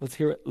sure? Let's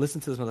hear it.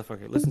 Listen to this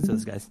motherfucker. Listen to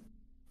this, guys.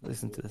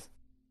 Listen to this.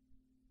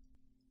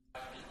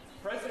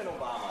 President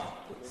Obama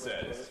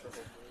says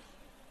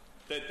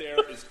that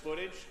there is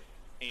footage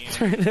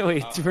and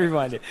wait,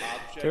 rewind it.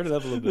 Turn it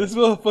up a little bit. This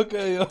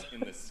motherfucker,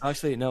 yo.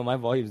 Actually, no, my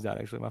volume's not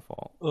actually my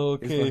fault.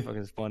 Okay. This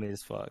motherfucker's funny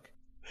as fuck.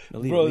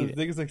 No, Bro, leave the it.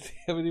 thing is, like, they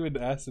haven't even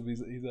asked him.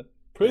 He's a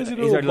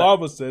President already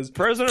Obama says.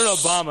 President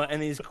Obama,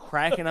 and he's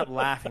cracking up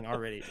laughing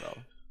already, bro.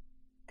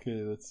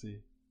 Okay, let's see.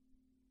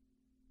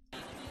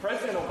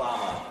 President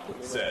Obama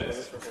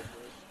says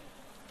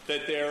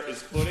that there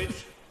is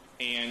footage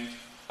and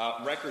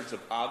records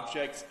of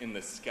objects in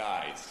the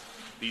skies,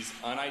 these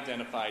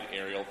unidentified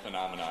aerial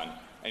phenomenon,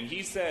 and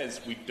he says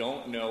we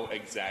don't know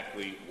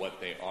exactly what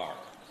they are.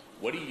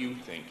 What do you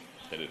think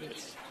that it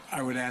is?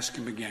 I would ask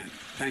him again.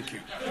 Thank you.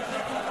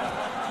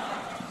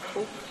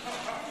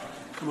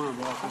 Come on,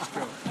 boss, let's go.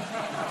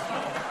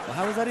 Well,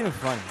 how is that even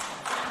funny?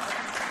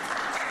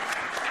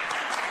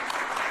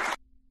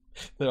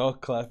 They're all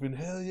clapping.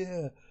 Hell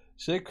yeah.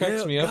 Shit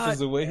cracks me up is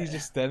the way he's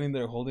just standing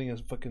there holding his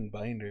fucking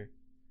binder.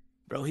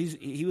 Bro,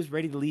 he was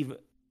ready to leave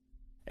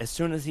as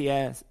soon as he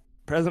asked.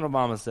 President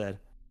Obama said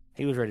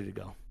he was ready to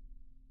go.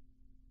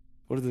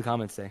 What did the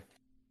comments say?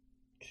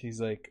 He's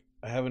like,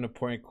 I have an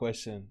important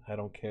question. I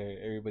don't care.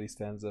 Everybody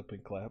stands up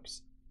and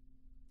claps.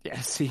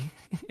 Yeah, see?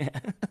 Yeah.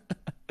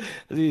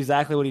 That's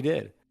exactly what he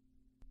did.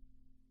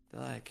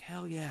 They're like,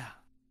 hell yeah.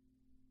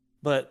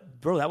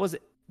 But, bro, that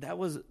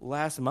was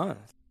last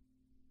month.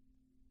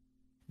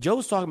 Joe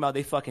was talking about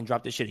they fucking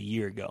dropped this shit a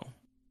year ago.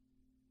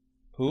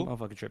 Who? I'm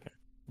fucking tripping.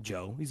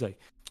 Joe. He's like,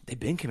 they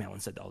been came out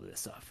and said all of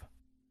this stuff.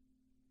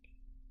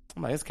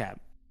 I'm like, that's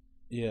cap.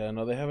 Yeah,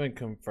 no, they haven't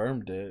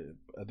confirmed it.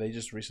 They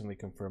just recently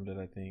confirmed it,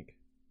 I think.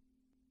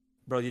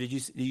 Bro,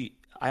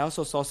 I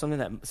also saw something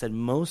that said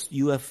most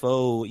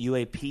UFO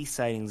UAP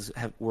sightings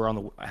have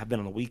been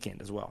on the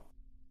weekend as well.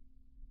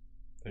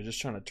 They're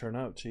just trying to turn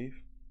up, Chief.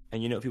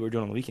 And you know what people are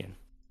doing on the weekend?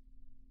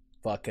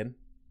 Fucking.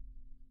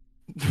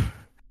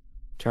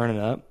 Turning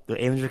up.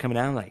 The aliens are coming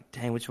down like,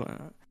 dang, which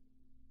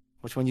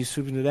one you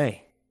swooping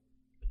today?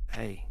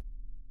 Hey,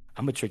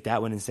 I'm gonna trick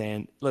that one and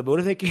saying, look, but what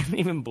if they can't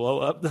even blow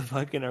up the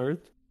fucking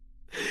earth?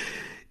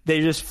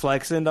 They're just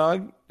flexing,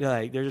 dog.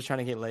 They're just trying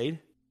to get laid.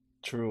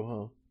 True,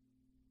 huh?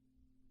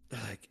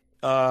 They're like,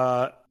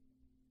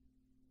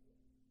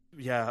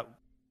 yeah,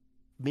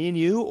 me and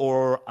you,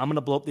 or I'm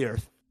gonna blow up the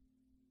earth.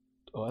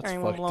 Oh, that's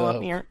fucked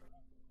up.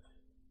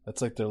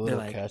 That's like their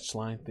little catch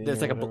line thing.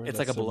 It's like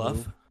a bluff.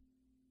 Move.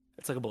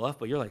 It's like a bluff,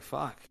 but you're like,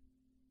 fuck.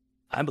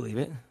 I believe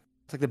it.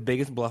 It's like the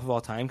biggest bluff of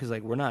all time because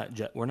like we're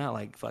not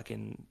like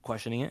fucking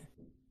questioning it.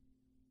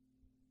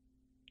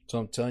 So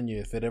I'm telling you,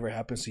 if it ever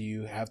happens to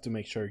you, you have to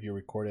make sure you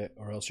record it,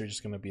 or else you're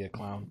just gonna be a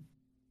clown.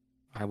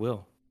 I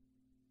will.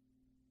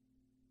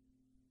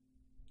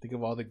 Think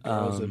of all the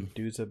girls and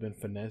dudes have been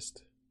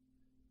finessed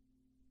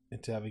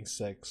into having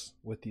sex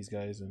with these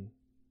guys. And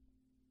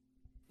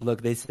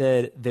look, they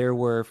said there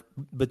were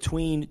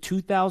between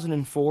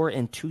 2004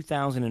 and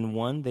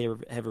 2001, they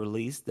have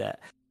released that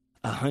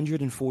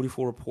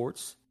 144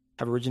 reports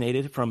have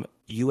originated from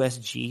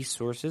USG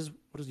sources.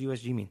 What does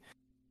USG mean?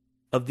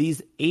 Of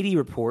these, 80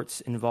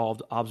 reports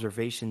involved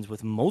observations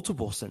with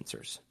multiple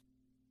sensors.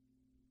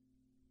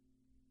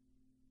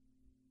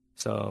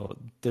 So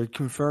they're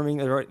confirming,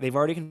 they've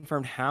already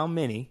confirmed how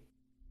many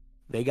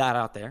they got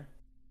out there.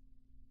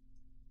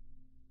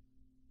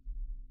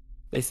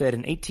 They said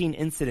in 18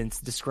 incidents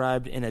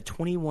described in a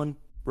 21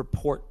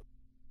 report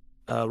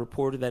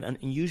reported that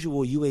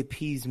unusual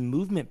UAPs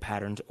movement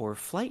patterns or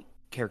flight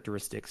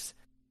characteristics.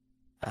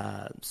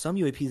 Some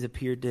UAPs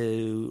appeared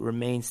to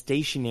remain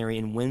stationary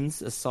in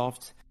winds, a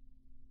soft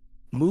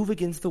move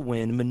against the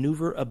wind,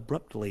 maneuver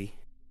abruptly,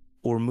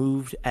 or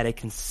moved at a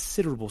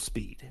considerable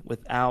speed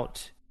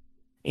without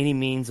any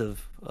means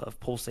of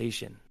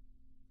pulsation.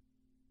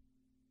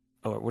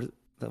 Or what is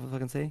that what I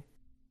can say?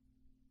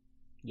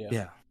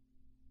 Yeah.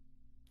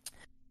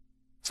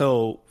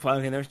 So,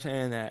 fucking, they're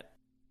saying that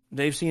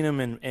they've seen them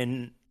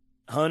in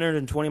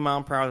 120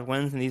 mile per hour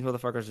winds, and these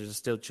motherfuckers are just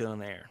still chilling in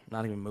the air,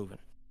 not even moving.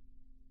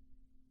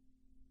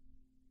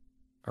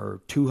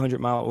 Or 200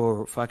 mile,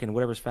 or fucking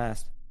whatever's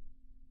fast.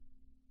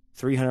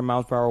 300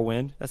 miles per hour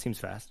wind. That seems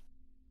fast,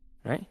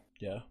 right?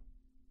 Yeah.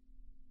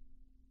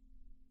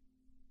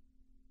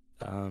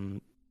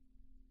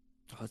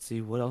 Let's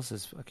see what else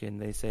is fucking.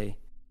 They say.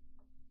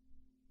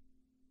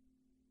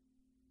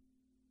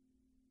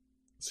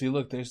 See,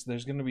 look, there's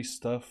gonna be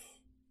stuff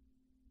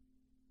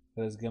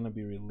that is gonna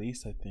be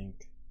released, I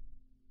think.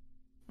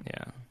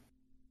 Yeah.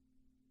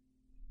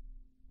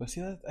 But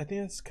see, I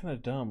think that's kind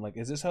of dumb. Like,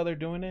 is this how they're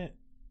doing it?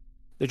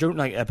 They're doing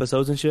like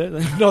episodes and shit.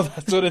 No,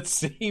 that's what it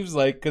seems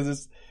like,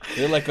 because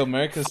they're like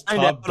America's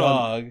top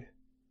dog.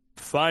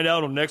 Find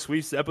out on next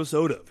week's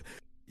episode of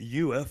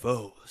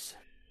UFOs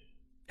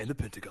and the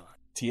Pentagon.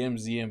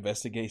 TMZ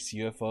investigates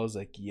UFOs.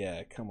 Like,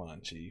 yeah, come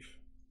on, Chief.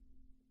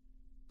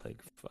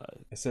 Like, fuck.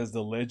 It says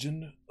the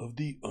legend of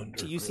the underground.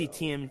 Do you see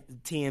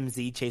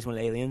TMZ chase one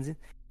of the aliens?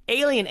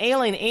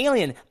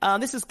 Alien.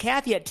 This is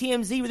Kathy at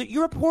TMZ.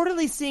 You're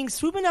reportedly seeing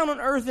swooping down on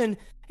Earth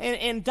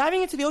and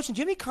diving into the ocean. Do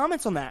you have any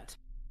comments on that?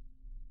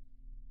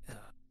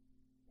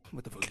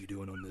 What the fuck are you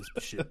doing on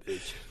this shit,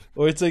 bitch?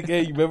 Or it's like,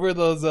 hey, you remember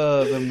those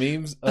the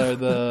memes or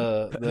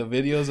the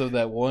videos of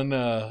that one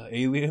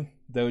alien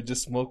that would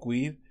just smoke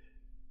weed?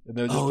 And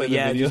they would just play the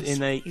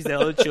videos? He's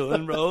all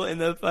chilling, bro, in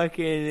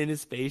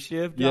his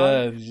spaceship.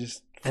 Dog. Yeah,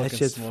 just that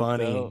shit's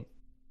funny. Out.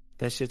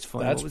 That shit's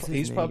funny.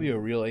 He's probably a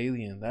real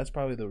alien. That's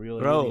probably the real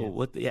alien.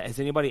 Bro, has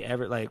anybody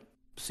ever like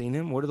seen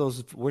him?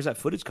 Where's that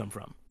footage come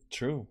from?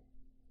 True.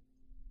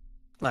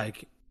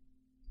 Like,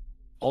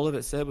 all of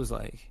it said was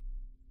like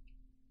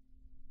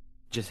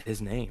just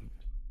his name.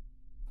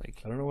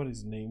 Like, I don't know what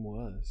his name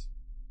was.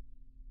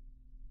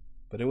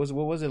 But it was,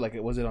 what was it? Like,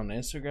 was it on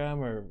Instagram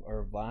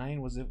or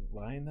Vine? Was it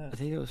Vine that? I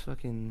think it was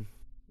fucking...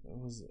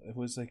 It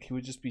was like he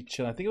would just be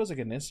chilling. I think it was like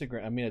an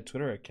a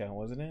Twitter account,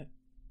 wasn't it?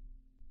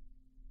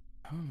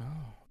 I don't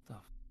know.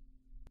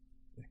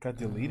 It got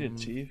deleted,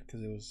 Chief,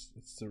 because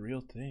it's the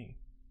real thing.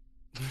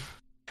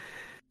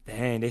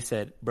 Dang, they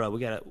said, bro, we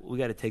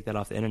gotta take that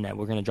off the internet.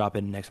 We're gonna drop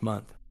it next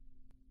month.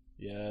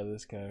 Yeah,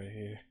 this guy right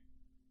here.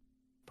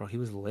 Bro, he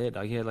was lit.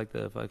 He had like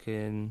the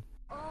fucking...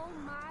 Oh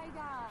my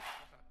god.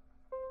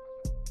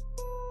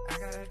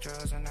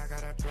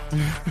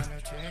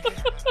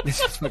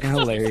 This is fucking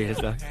hilarious,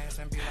 dog.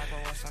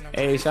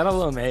 Hey, shout out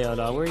Lil Mayo,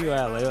 dog. Where you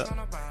at, Lil?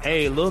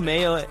 Hey, Lil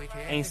Mayo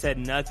ain't said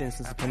nothing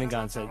since the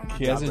Pentagon said...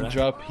 He hasn't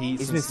dropped heat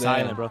He's since been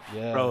silent, bro.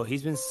 Yeah. Bro,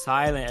 he's been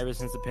silent ever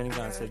since the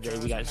Pentagon said, "Jay,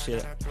 we got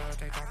shit."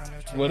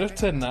 What if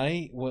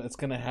tonight, what's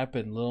gonna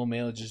happen, Lil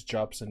Mayo just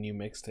drops a new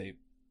mixtape?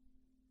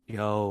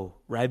 Yo,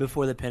 right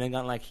before the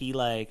Pentagon, he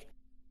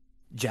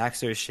jacks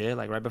their shit,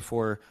 like right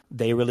before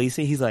they release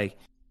it, he's like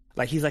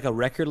a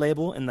record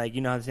label, and like, you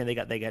know how they say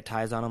they got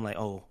ties on him, like,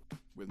 oh,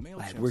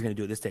 like, we're gonna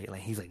do it this day.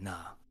 Like, he's like, nah,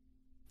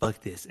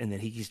 fuck this, and then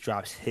he just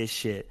drops his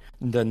shit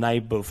the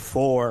night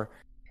before.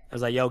 I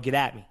was like, yo, get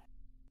at me.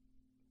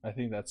 I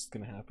think that's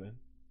gonna happen.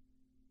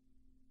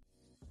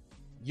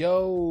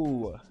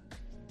 Yo,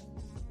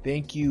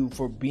 thank you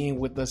for being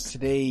with us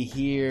today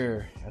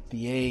here at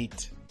the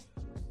 8.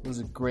 It was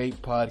a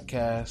great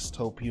podcast.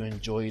 Hope you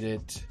enjoyed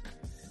it.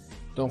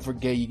 Don't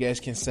forget, you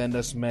guys can send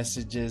us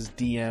messages,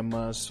 DM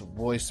us,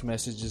 voice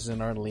messages in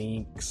our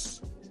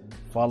links.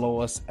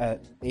 Follow us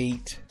at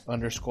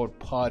 8_podcast.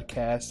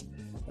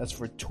 That's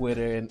for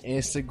Twitter and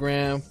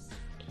Instagram.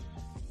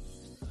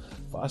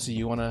 Fossey,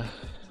 you want to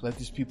let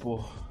these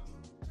people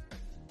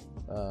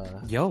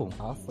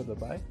off for the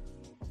bye?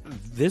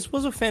 This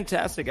was a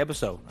fantastic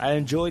episode. I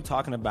enjoyed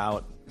talking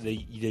about the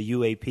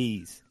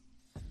UAPs.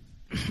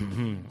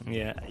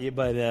 yeah,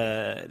 but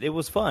it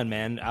was fun,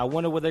 man. I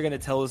wonder what they're going to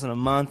tell us in a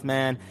month,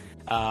 man.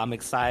 I'm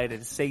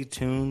excited. Stay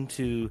tuned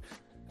to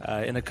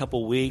in a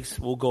couple weeks.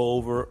 We'll go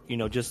over,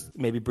 just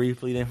maybe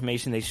briefly the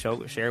information they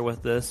share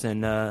with us,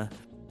 and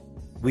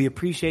we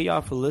appreciate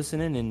y'all for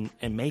listening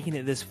and making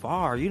it this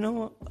far. You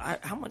know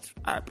how much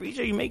I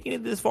appreciate you making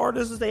it this far.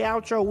 This is the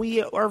outro.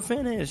 We are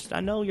finished. I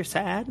know you're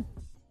sad,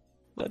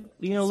 but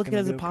look at it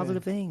as a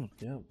positive thing.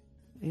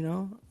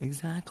 Yeah.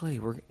 Exactly.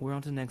 We're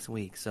on to next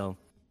week. So.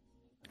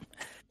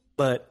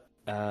 But,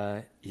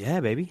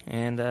 yeah, baby.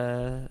 And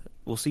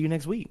we'll see you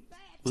next week.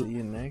 See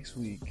you next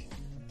week.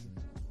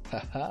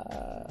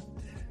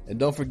 And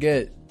don't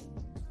forget,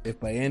 if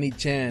by any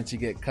chance you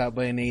get caught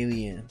by an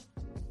alien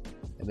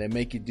and they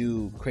make you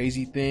do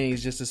crazy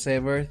things just to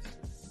save Earth,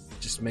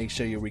 just make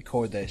sure you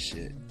record that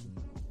shit.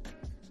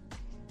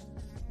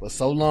 But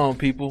so long,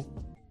 people.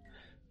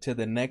 Till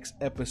the next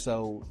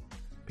episode.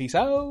 Peace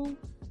out.